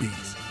with 2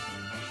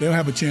 Bs. They'll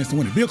have a chance to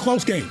win it. Be a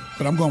close game,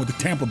 but I'm going with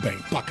the Tampa Bay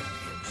Buccaneers.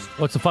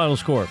 What's the final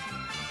score?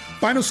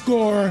 Final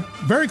score,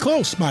 very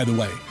close, by the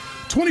way,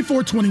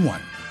 24-21.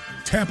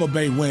 Tampa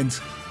Bay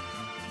wins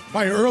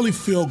by an early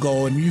field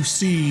goal, and you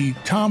see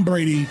Tom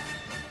Brady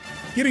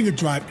getting a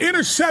drive.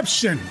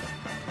 Interception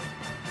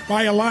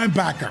by a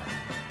linebacker.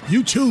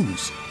 You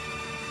choose.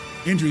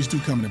 Injuries do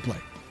come into play.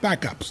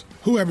 backups,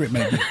 whoever it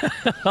may be.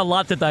 A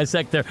lot to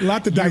dissect there. A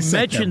lot to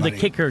dissect. You mentioned there, the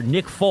kicker,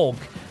 Nick Folk.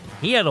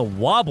 He had a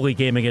wobbly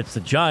game against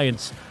the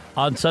Giants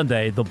on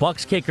Sunday. The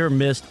Bucs kicker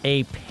missed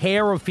a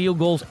pair of field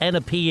goals and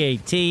a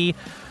PAT.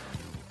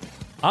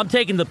 I'm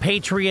taking the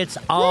Patriots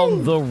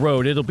on the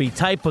road. It'll be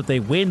tight, but they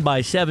win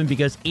by 7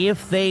 because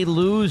if they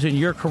lose, and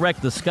you're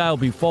correct, the sky will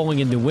be falling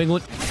in New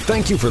England.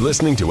 Thank you for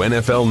listening to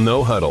NFL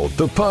No Huddle,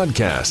 the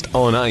podcast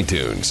on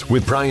iTunes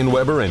with Brian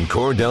Weber and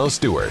Cordell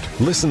Stewart.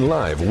 Listen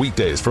live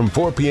weekdays from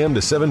 4 p.m.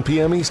 to 7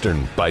 p.m.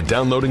 Eastern by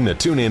downloading the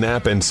TuneIn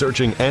app and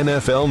searching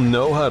NFL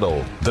No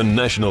Huddle. The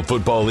National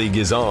Football League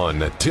is on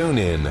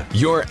TuneIn,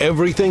 your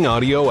everything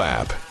audio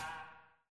app.